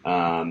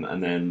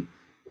 And then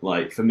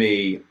like for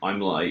me,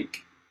 I'm like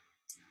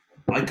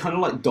I kind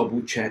of like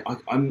double check.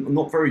 I'm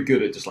not very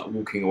good at just like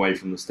walking away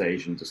from the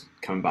stage and just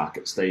coming back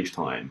at stage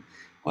time.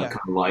 I kind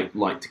of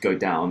like to go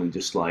down and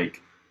just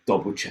like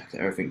double check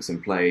that everything's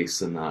in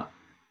place, and that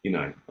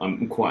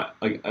I'm quite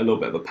a little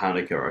bit of a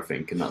panicker, I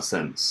think, in that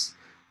sense.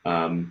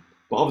 But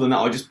other than that,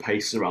 I just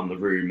pace around the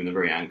room in a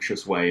very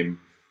anxious way, and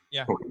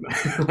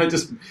I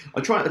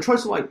try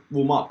to like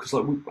warm up, because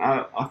like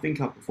I think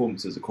our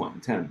performances are quite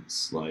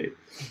intense. Like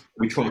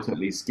we try to at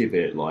least give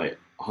it like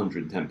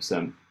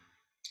 110%.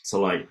 So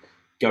like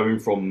going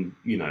from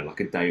like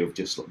a day of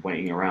just like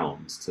waiting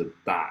around to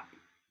that,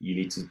 you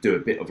need to do a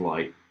bit of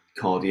like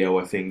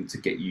cardio, I think, to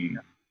get you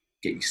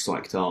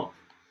psyched up.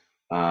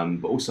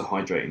 But also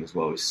hydrating as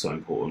well is so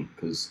important,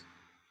 because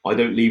I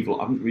haven't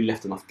really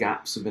left enough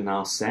gaps within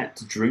our set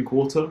to drink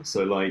water.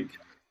 So like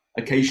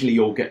occasionally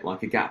you'll get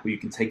like a gap where you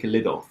can take a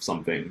lid off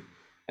something,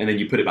 and then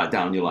you put it back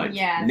down. You're like,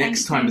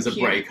 next time there's a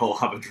break, I'll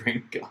have a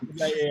drink.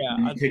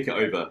 And you kick it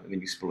over, and then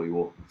you spill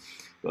your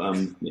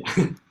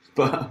water.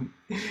 But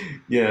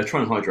try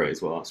and hydrate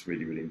as well. That's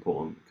really, really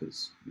important,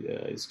 because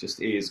it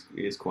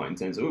is quite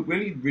intense. We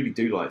only really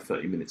do like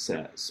 30-minute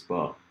sets,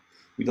 but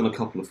we've done a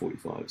couple of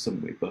 45s,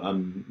 haven't we? But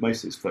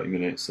mostly it's 30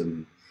 minutes,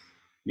 and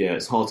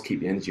it's hard to keep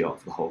the energy up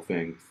for the whole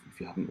thing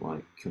if you haven't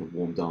like kind of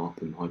warmed up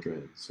and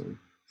hydrated. So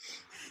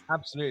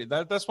absolutely,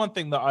 that's one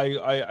thing that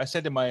I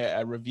said in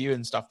my review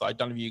and stuff that I'd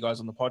done with you guys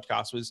on the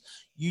podcast, was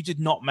you did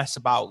not mess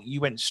about.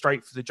 You went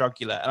straight for the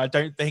jugular, and I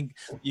don't think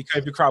the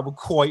Utopia crowd were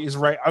quite as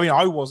ready. I mean,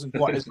 I wasn't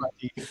quite as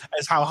ready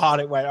as how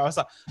hard it went. I was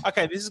like,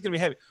 okay, this is going to be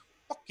heavy.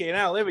 Fucking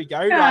hell, there we go.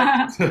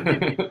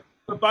 Like,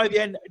 but by the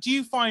end, do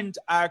you find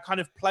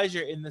kind of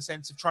pleasure in the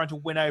sense of trying to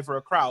win over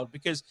a crowd?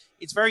 Because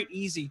it's very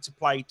easy to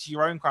play to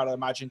your own crowd, I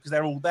imagine, because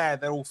they're all there,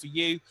 they're all for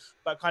you.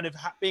 But kind of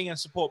being in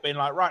support, being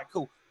like, right,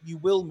 cool, you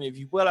will move,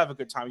 you will have a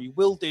good time, we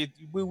will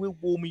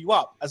warm you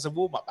up as a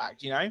warm-up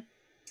act, Yeah.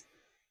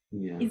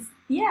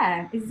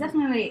 It's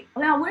definitely,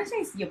 I wouldn't say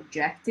it's the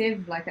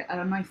objective. Like, I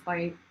don't know if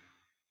I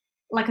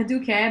do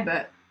care,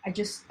 but I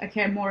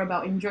care more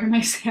about enjoying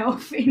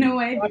myself in a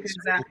way, because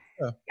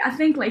I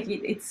think like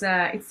it's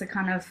a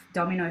kind of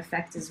domino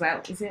effect as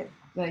well. Is it?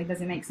 Like,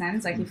 does it make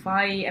sense? Like, if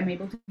I am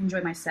able to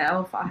enjoy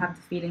myself, I have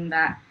the feeling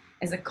that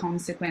as a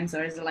consequence,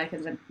 or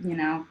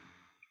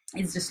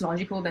it's just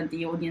logical that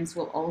the audience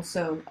will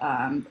also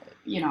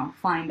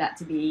find that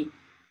to be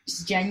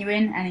just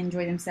genuine and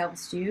enjoy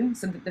themselves too.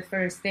 So the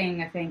first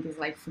thing I think is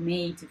like for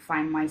me to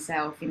find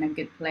myself in a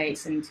good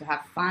place and to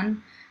have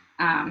fun.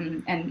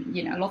 And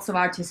lots of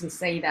artists will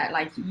say that,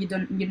 like, you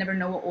never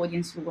know what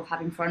audience you will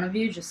have in front of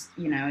you. Just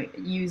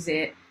use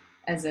it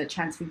as a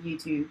chance for you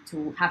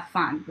to have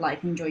fun,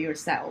 like enjoy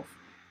yourself.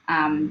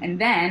 And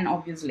then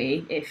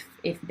obviously if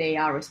they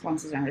are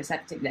responsive and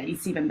receptive, then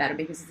it's even better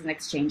because it's an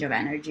exchange of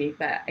energy.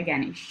 But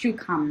again, it should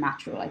come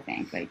natural, I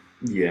think. Like,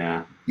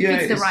 yeah,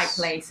 it's the right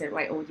place, the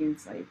right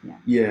audience. Like,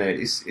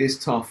 it's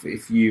tough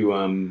if you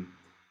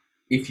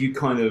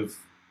kind of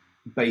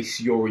base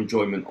your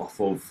enjoyment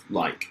off of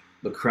like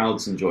the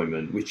crowd's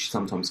enjoyment, which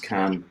sometimes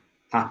can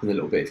happen a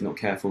little bit if you're not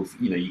careful.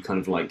 You kind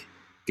of like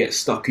get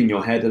stuck in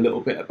your head a little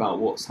bit about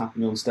what's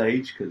happening on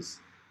stage, because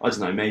I don't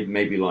know,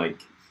 maybe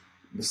like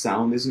the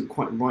sound isn't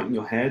quite right in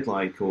your head,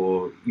 like,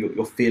 or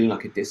you're feeling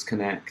like a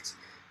disconnect.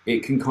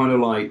 It can kind of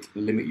like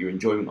limit your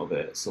enjoyment of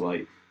it. So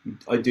like,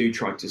 I do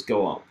try to just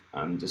go up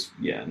and just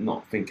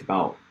not think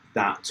about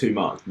that too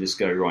much, and just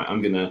go, right,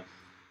 I'm gonna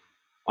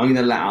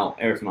let out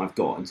everything I've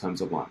got in terms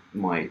of like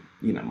my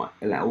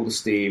let all the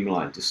steam,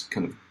 like just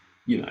kind of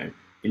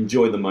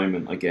enjoy the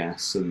moment, I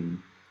guess,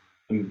 and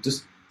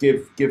just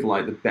give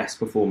like the best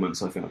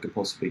performance I think I could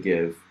possibly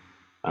give.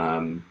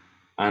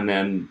 And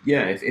then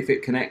if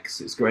it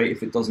connects, it's great.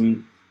 If it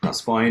doesn't, that's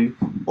fine.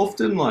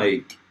 Often,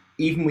 like,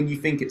 even when you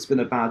think it's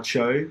been a bad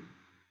show,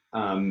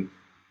 like,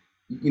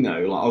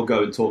 I'll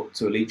go and talk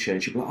to Alicia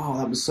and she'll be like, "Oh,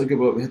 that was so good.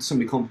 We had so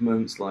many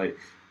compliments." Like,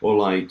 or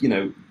like,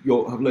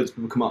 you'll have loads of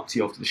people come up to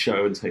you after the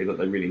show and tell you that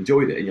they really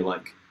enjoyed it, and you're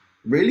like,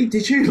 "Really?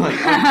 Did you?" Like,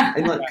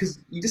 and like, because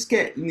you just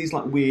get in these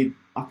like weird,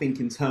 I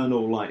think,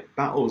 internal like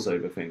battles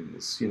over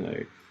things.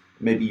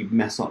 Maybe you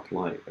mess up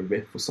like a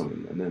riff or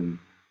something, and then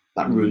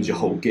that ruins your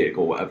whole gig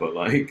or whatever.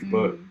 Like,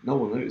 but no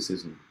one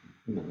notices, at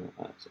the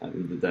end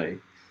of the day.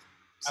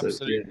 So,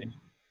 absolutely.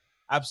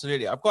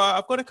 Absolutely. I've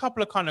got a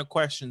couple of kind of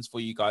questions for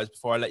you guys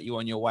before I let you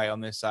on your way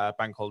on this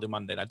Bank Holiday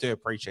Monday. And I do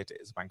appreciate it.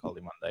 It's a Bank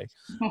Holiday Monday.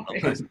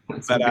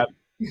 But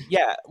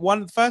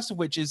one first of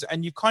which is,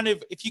 and you kind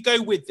of, if you go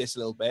with this a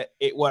little bit,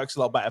 it works a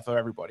lot better for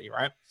everybody,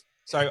 right?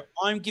 So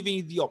I'm giving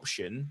you the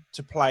option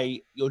to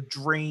play your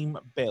dream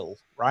bill,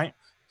 right?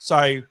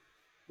 So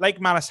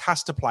Lake Malice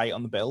has to play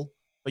on the bill,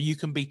 but you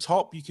can be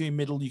top, you can be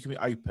middle, you can be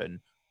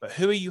open. But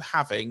who are you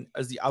having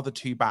as the other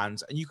two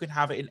bands? And you can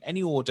have it in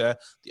any order.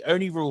 The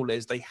only rule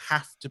is they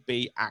have to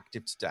be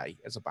active today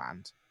as a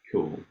band.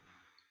 Cool.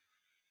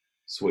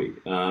 Sweet.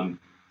 I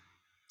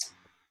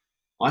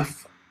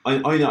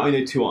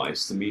know two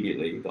artists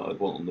immediately that I'd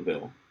want on the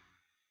bill.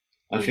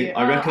 I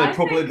reckon they're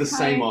probably the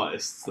same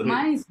artists.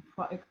 Mine is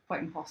quite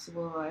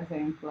impossible, I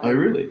think. Like, oh,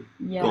 really?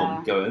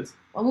 Yeah. Go ahead.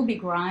 What would be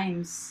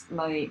Grimes?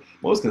 Like,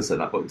 I was going to say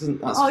that, but it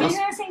doesn't. You're going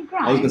to say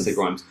Grimes? I was going to say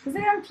Grimes because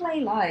they don't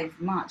play live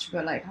much.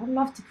 But like, I'd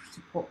love to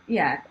support.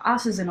 Yeah,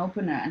 us as an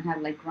opener and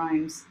have like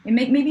Grimes.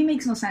 Maybe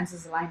makes no sense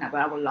as a lineup,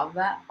 but I would love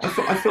that.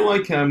 I feel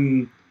like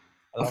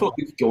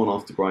we could go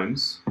on after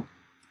Grimes.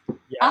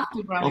 Yeah.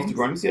 After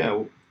Grimes, yeah.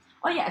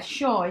 Oh yeah,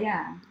 sure,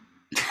 yeah.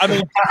 I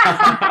mean,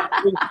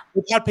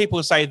 we've had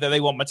people say that they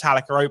want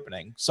Metallica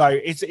opening, so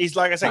it's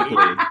like I say,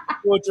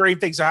 your dream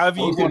thing. So however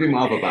you want. I was going to be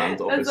my other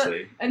band,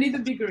 obviously. I need a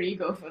bigger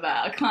ego for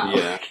that. I can't.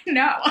 Yeah.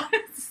 No.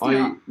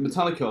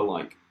 Metallica are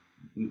like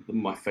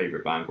my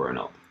favorite band growing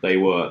up. They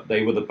were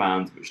the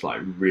band which like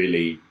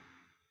really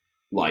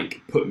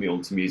like put me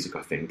onto music,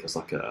 I think, as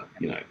like a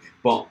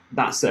But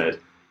that said,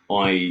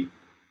 I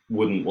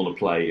wouldn't want to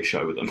play a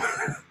show with them.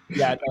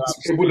 Yeah, no,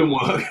 it wouldn't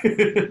work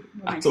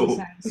at all.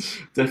 Sense.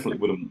 Definitely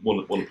wouldn't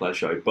want to play a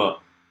show.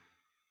 But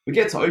we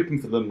get to open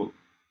for them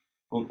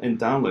in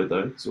download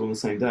though, so on the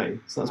same day.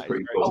 So that's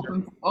pretty cool.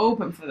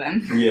 Open for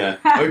them. Yeah,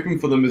 open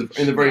for them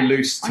in a very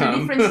loose term. On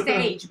a different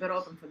stage, but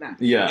open for them.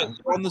 Yeah.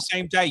 On the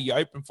same day, you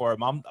open for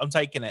them. I'm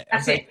taking it.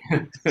 That's it.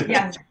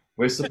 Yeah.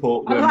 We're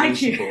support. I like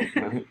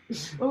support.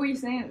 What were you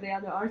saying? The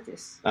other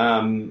artists?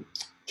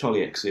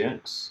 Charlie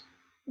XCX.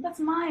 That's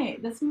my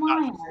artist.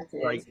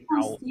 You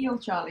can't steal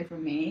Charlie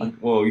from me.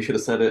 Well, you should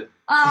have said it.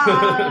 All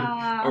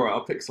right,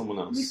 I'll pick someone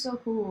else. It'd be so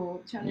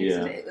cool. Charlie.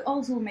 Yeah. It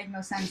also would make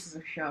no sense as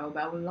a show,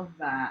 but I would love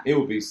that. It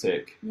would be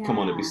sick. Yeah. Come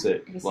on, it'd be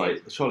sick.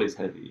 Like, Charlie's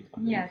heavy.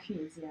 Yeah, she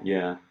is.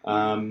 Yeah.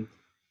 Yeah.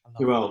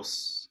 Who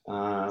else?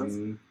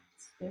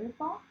 Spirit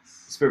Box.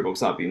 Spirit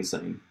Box. That'd be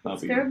insane.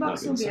 Spirit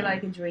Box would be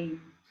like a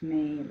dream for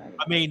me. Like,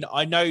 I mean,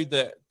 I know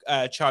that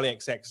Charlie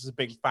XX is a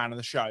big fan of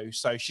the show,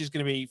 so she's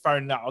going to be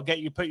phoning that. I'll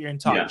put you in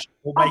touch. Yeah.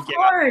 We'll make of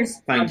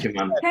course. Thank you,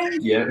 man.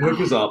 Thank you. Hook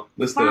us up.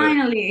 Let's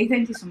Finally, do it.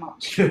 Thank you so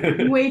much.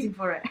 I'm waiting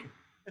for it.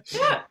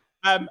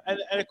 And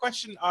a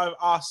question I've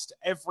asked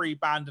every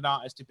band and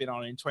artist who've been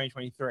on in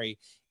 2023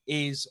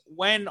 is,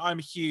 when I'm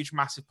a huge,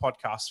 massive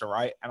podcaster,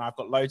 right, and I've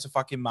got loads of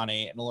fucking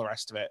money and all the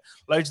rest of it,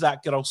 loads of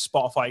that good old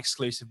Spotify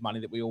exclusive money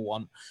that we all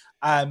want,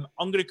 I'm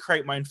going to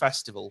create my own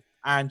festival.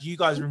 And you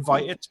guys are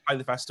invited to play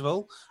the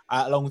festival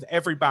along with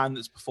every band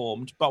that's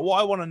performed. But what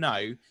I want to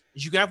know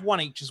is, you can have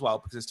one each as well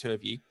because there's two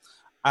of you.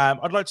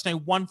 I'd like to know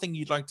one thing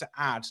you'd like to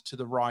add to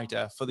the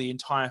rider for the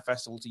entire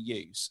festival to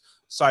use.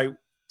 So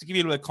to give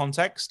you a little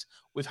context,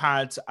 we've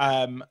had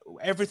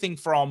everything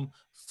from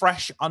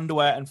fresh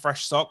underwear and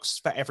fresh socks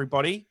for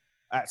everybody.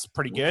 That's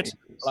pretty good.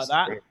 Like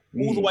that.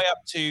 All the way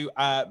up to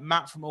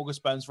Matt from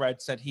August Burns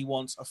Red said he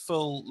wants a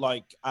full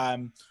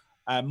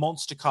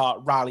monster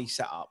kart rally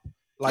setup.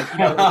 Like, you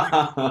know,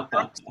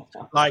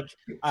 like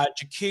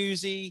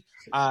jacuzzi.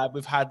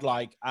 We've had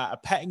like a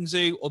petting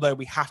zoo, although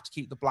we have to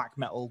keep the black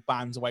metal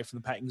bands away from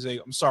the petting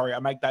zoo. I'm sorry, I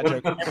make that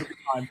joke every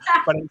time,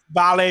 but it's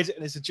valid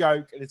and it's a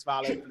joke and it's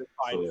valid, but it's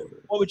fine.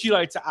 What would you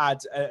like to add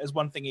as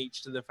one thing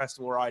each to the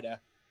festival rider?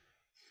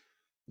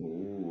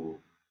 Ooh.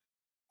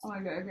 Oh my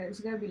god, okay,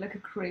 it's gonna be like a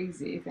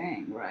crazy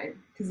thing, right?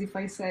 Because if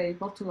I say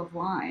bottle of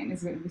wine,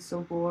 it's gonna be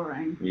so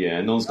boring.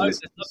 Yeah,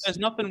 there's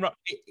nothing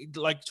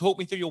like talk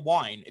me through your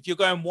wine. If you're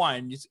going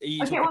wine,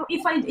 well,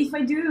 if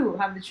I do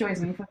have the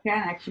choice, and if I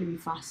can actually be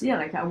fussy,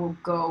 like I will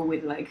go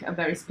with like a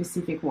very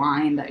specific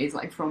wine that is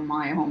like from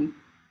my home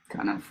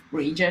kind of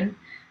region.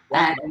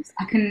 Wow. And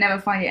I can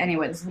never find it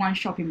anywhere. There's one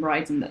shop in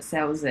Brighton that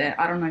sells it.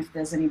 I don't know if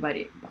there's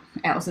anybody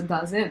else that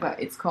does it, but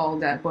it's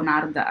called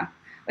Bonarda.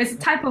 It's a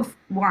type of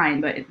wine,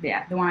 but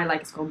the one I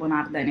like is called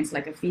Bonarda, and it's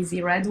like a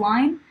fizzy red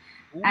wine.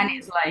 Ooh. And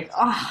it's like,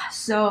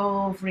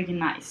 so freaking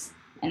nice.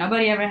 And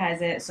nobody ever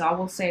has it, so I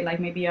will say like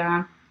maybe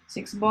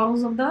 6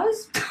 bottles of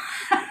those.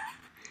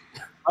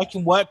 I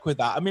can work with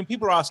that. I mean,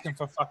 people are asking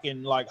for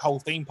fucking like whole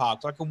theme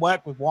parks. I can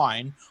work with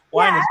wine.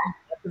 Wine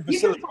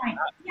is you can find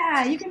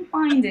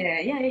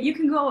it. Yeah, you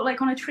can go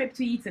like on a trip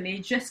to Italy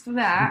just for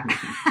that.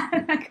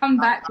 And come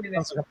back with it.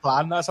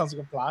 That sounds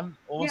like a plan.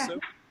 Awesome.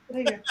 Yeah,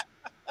 there you go.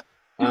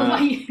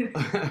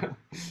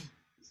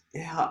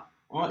 Yeah.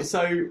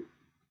 So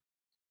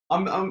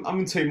I'm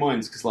in two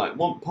minds because like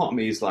one part of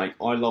me is like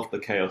I love the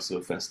chaos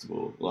of a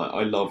festival. Like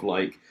I love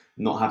like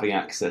not having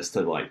access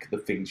to like the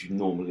things you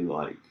normally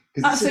like.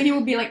 So you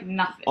will be like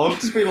nothing. I'll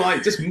just be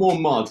like just more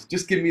mud.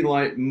 Just give me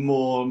like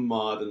more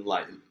mud and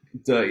like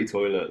dirty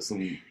toilets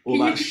and all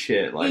that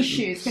shit. Like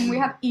issues. Can we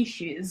have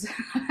issues?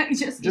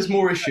 just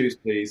more issues,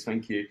 please.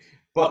 Thank you.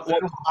 But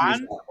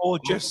or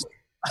just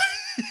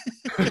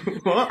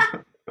what?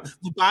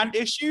 The band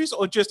issues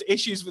or just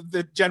issues with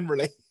the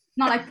generally?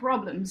 Not like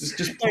problems.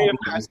 Just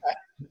problems.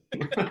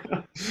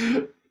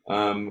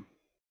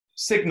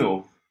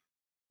 Signal.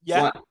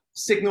 Yeah. Like,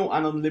 Signal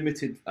and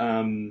unlimited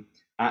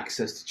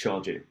access to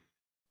charging.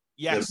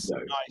 Yes.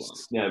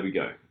 Nice. There we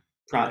go.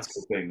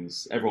 Practical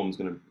things. Everyone's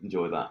going to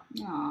enjoy that.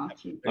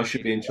 I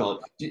should be in charge.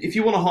 If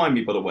you want to hire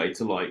me, by the way,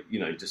 to like, you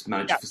know, just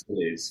manage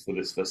facilities for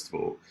this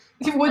festival.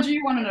 What do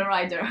you want in a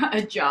rider?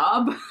 A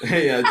job?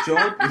 Yeah, a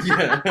job?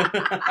 Yeah.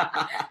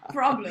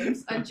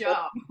 Problems, a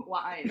job,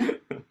 wine.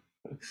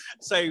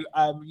 So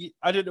I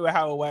don't know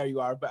how aware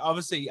you are, but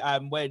obviously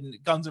when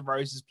Guns N'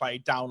 Roses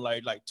played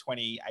Download like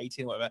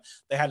 2018 or whatever,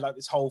 they had like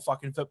this whole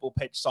fucking football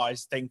pitch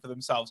size thing for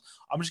themselves.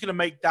 I'm just gonna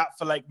make that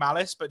for like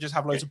Malice, but just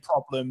have loads of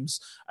problems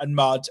and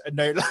mud and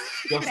no like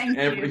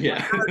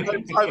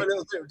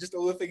just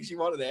all the things you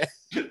wanted there.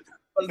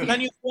 But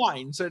plenty of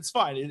wine, so it's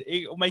fine.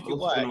 It'll make it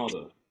work.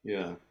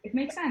 Yeah. It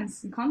makes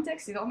sense. In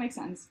context, it all makes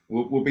sense.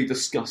 We'll be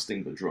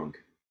disgusting but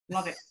drunk.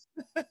 Love it.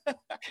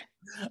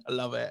 I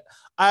love it.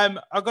 I've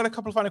got a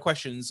couple of final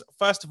questions.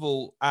 First of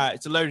all,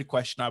 it's a loaded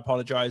question. I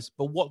apologize,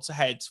 but what's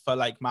ahead for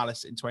like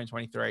Malice in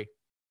 2023?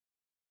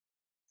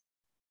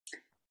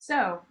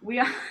 So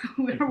we're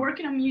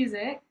working on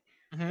music.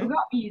 Mm-hmm. We've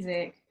got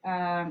music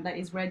that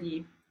is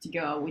ready to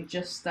go. We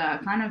just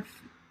kind of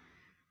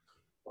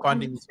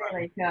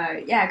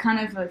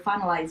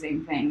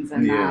finalizing things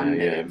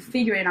and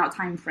figuring out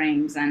time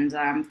frames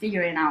and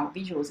figuring out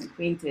visuals and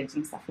creatives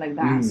and stuff like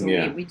that.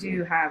 We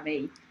do have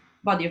a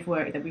body of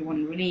work that we want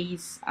to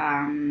release.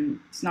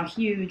 It's not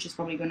huge. It's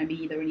probably going to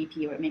be either an EP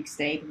or a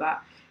mixtape,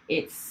 but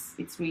it's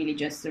really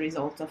just the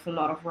result of a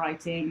lot of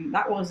writing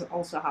that was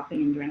also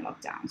happening during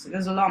lockdown. So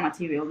there's a lot of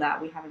material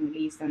that we haven't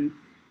released and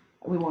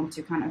we want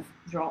to kind of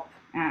drop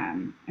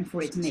and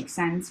for it to make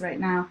sense right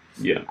now.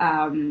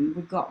 Yeah.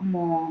 We've got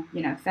more,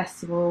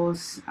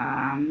 festivals,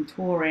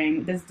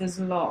 touring. There's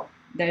a lot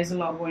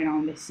going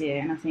on this year,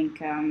 and I think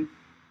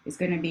it's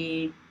going to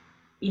be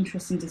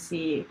interesting to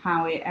see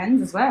how it ends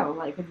as well.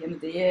 Like at the end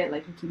of the year,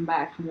 like looking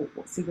back,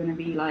 what's it going to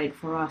be like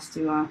for us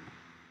to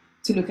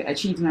look at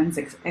achievements,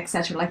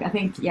 etc. Like I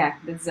think,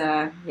 there's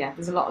a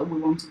lot that we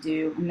want to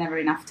do, and never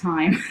enough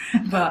time,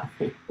 but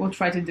we'll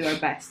try to do our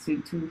best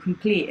to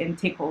complete and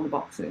tick all the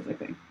boxes, I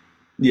think.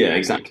 Yeah,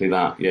 exactly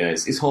that. Yeah,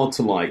 it's hard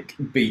to like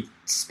be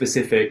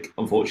specific,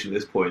 unfortunately,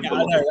 at this point. Yeah,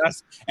 I know.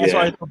 That's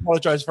why I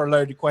apologise for a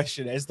loaded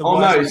question. It's all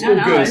good.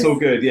 It's all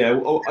good. Yeah,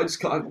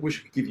 I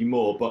wish I could give you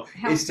more, but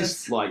it's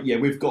just like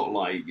we've got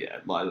like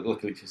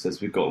luckily she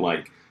says we've got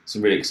like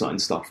some really exciting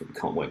stuff that we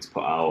can't wait to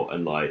put out,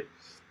 and like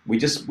we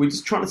just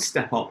trying to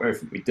step up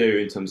everything we do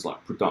in terms of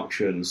like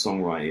production,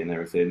 songwriting, and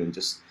everything, and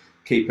just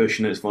keep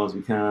pushing it as far as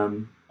we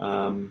can.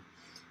 And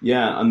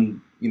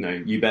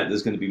you bet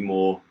there's going to be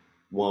more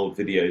wild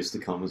videos to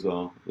come as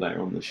well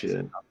later on this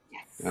year.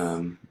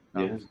 Yes.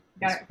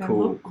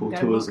 Cool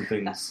tours and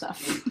things. That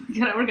stuff.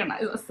 Gotta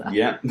organise that stuff.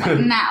 Yeah.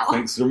 Now.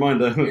 Thanks for the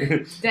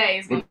reminder.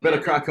 Days. We better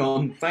crack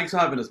on. Thanks for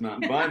having us, man.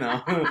 Bye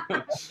now.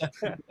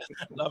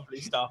 Lovely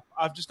stuff.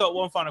 I've just got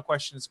one final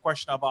question. It's a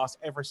question I've asked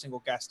every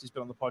single guest who's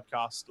been on the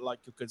podcast,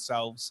 like your good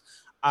selves.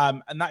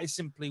 And that is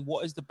simply,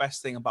 what is the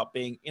best thing about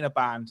being in a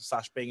band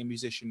 / being a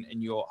musician,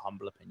 in your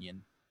humble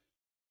opinion?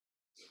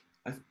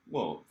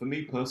 Well, for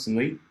me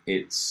personally,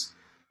 it's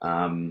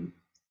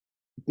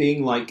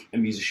being like a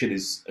musician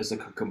is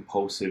like a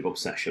compulsive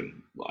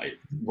obsession. Like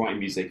writing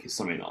music is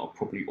something that I'll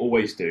probably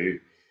always do.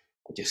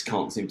 I just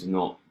can't seem to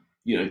not,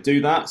 do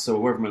that. So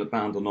whether I'm in a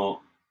band or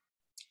not,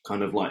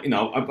 kind of like,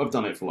 I've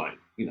done it for like,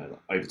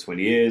 over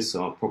 20 years.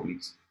 So I'll probably,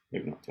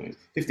 maybe not 20,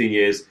 15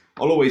 years.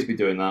 I'll always be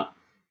doing that.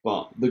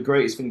 But the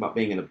greatest thing about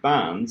being in a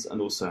band and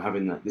also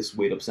having this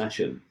weird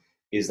obsession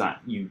is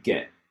that you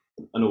get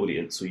an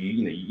audience, or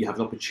you have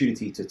an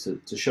opportunity to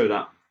show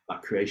that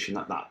creation,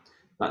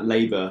 that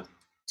labour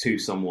to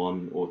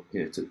someone, or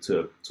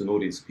to an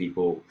audience of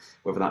people,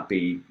 whether that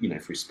be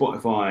through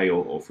Spotify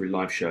or through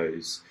live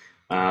shows,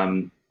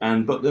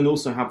 but then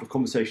also have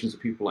conversations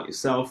with people like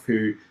yourself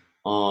who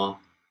are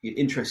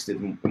interested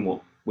in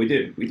what we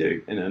do,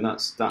 and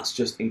that's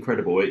just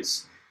incredible. It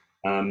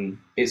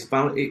is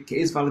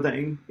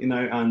validating,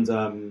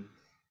 and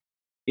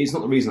it's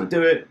not the reason I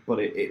do it, but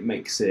it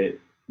makes it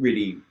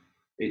really.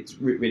 It's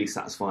really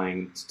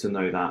satisfying to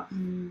know that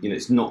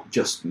it's not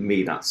just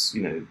me that's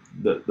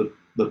the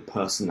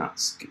person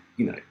that's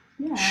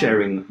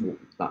sharing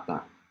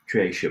that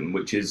creation,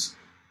 which is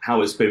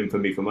how it's been for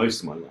me for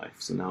most of my life.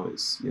 So now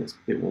it's it's a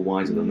bit more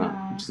wider than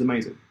that, which is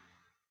amazing.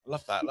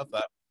 Love that.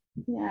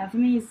 Yeah, for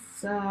me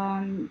it's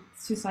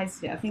two sides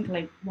to it. I think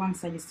like one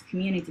side is the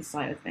community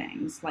side of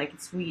things. Like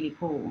it's really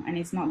cool, and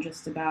it's not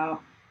just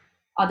about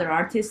other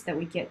artists that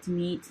we get to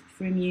meet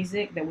through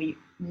music that we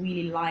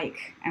really like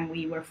and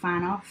we were a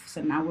fan of,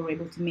 so now we're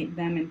able to meet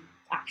them and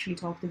actually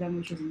talk to them,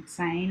 which is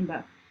insane.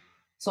 But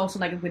it's also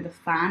like with the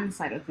fan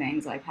side of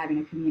things, like having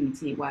a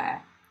community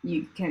where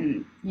you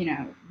can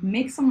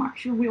make some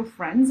actual real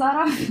friends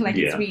out of, like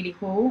it's really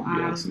cool.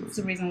 It's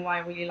the reason why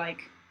I really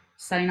like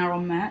selling our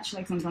own merch.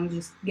 Like sometimes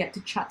just get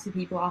to chat to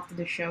people after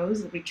the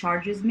shows. It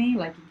recharges me,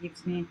 like it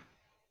gives me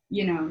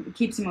it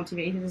keeps you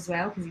motivated as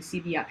well, because you see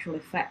the actual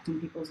effect on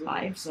people's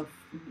lives of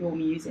your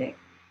music.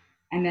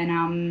 And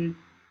then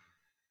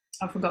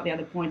I forgot the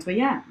other points, but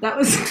yeah, that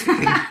was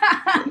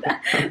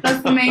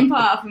that's the main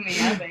part for me,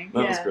 I think.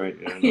 That was great.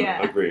 Yeah,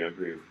 I agree.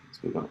 It's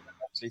good.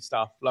 Lovely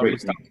stuff.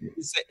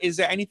 Is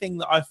there anything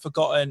that I've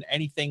forgotten?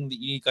 Anything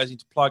that you guys need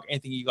to plug?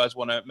 Anything you guys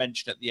want to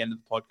mention at the end of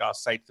the podcast?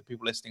 Say to the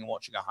people listening and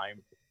watching at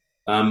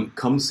home.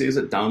 Come see us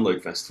at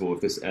Download Festival if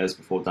this airs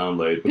before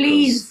Download. Because,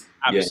 please.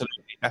 Absolutely,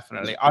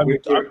 definitely. I'm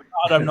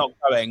not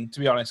going, to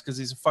be honest,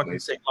 because it's a fucking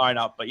sick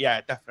lineup. But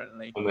yeah,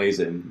 definitely.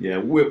 Amazing. Yeah,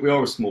 we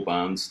are a small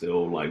band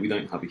still. Like we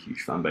don't have a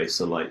huge fan base,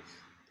 so like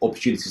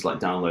opportunities like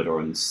Download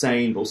are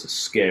insane, but also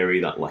scary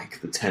that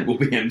like the tent will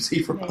be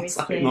empty for about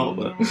something.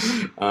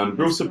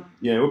 We're also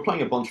we're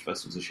playing a bunch of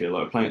festivals this year.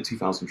 Like we're playing at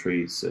 2,000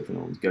 Trees. So if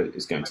anyone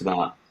is going to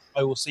that.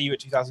 I will see you at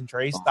 2,000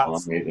 Trees.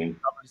 That's amazing.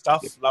 Lovely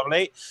stuff. Yeah.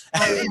 Lovely.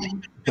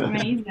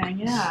 Amazing,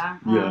 yeah.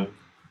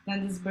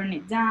 Then there's Burn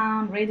It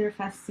Down, Raider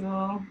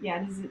Festival.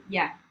 Yeah,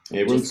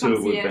 we're on tour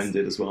with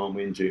Vended as well,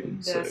 in June.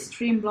 The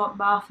Stream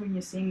Bloodbath from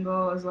your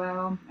single as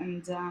well.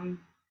 And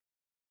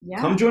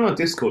come join our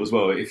Discord as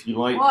well if you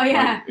like. Oh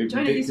yeah,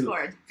 join the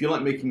Discord. If you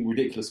like making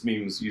ridiculous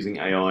memes using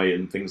AI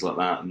and things like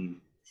that, and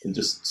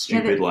just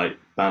stupid like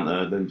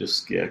banter, then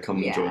just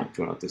come and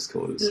join our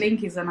Discord. The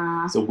link is on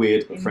our. It's a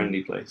weird but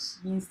friendly place.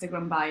 The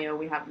Instagram bio,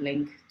 we have a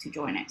link to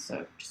join it,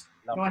 so just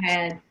go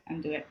ahead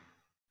and do it.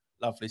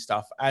 Lovely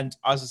stuff. And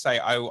as I say,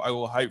 I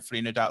will hopefully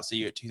no doubt see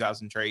you at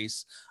 2,000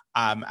 Trees.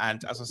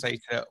 And as I say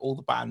to all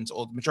the bands,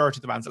 or the majority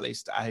of the bands at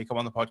least, who come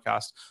on the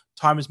podcast,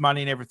 time is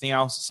money and everything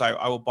else. So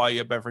I will buy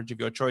you a beverage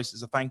of your choice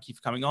as a thank you for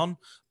coming on,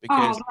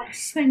 because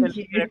thank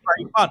you. It's been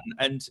great fun.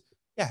 And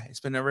yeah, it's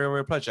been a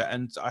real pleasure.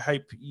 And I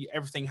hope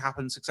everything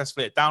happens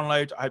successfully at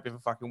Download. I hope you have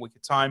a fucking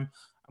wicked time,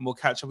 and we'll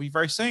catch up with you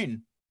very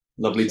soon.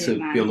 Lovely to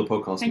be on the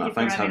podcast, Matt.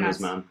 Thanks for having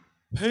us, man.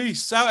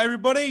 Peace out,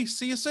 everybody.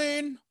 See you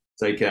soon.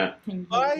 Take care. Bye.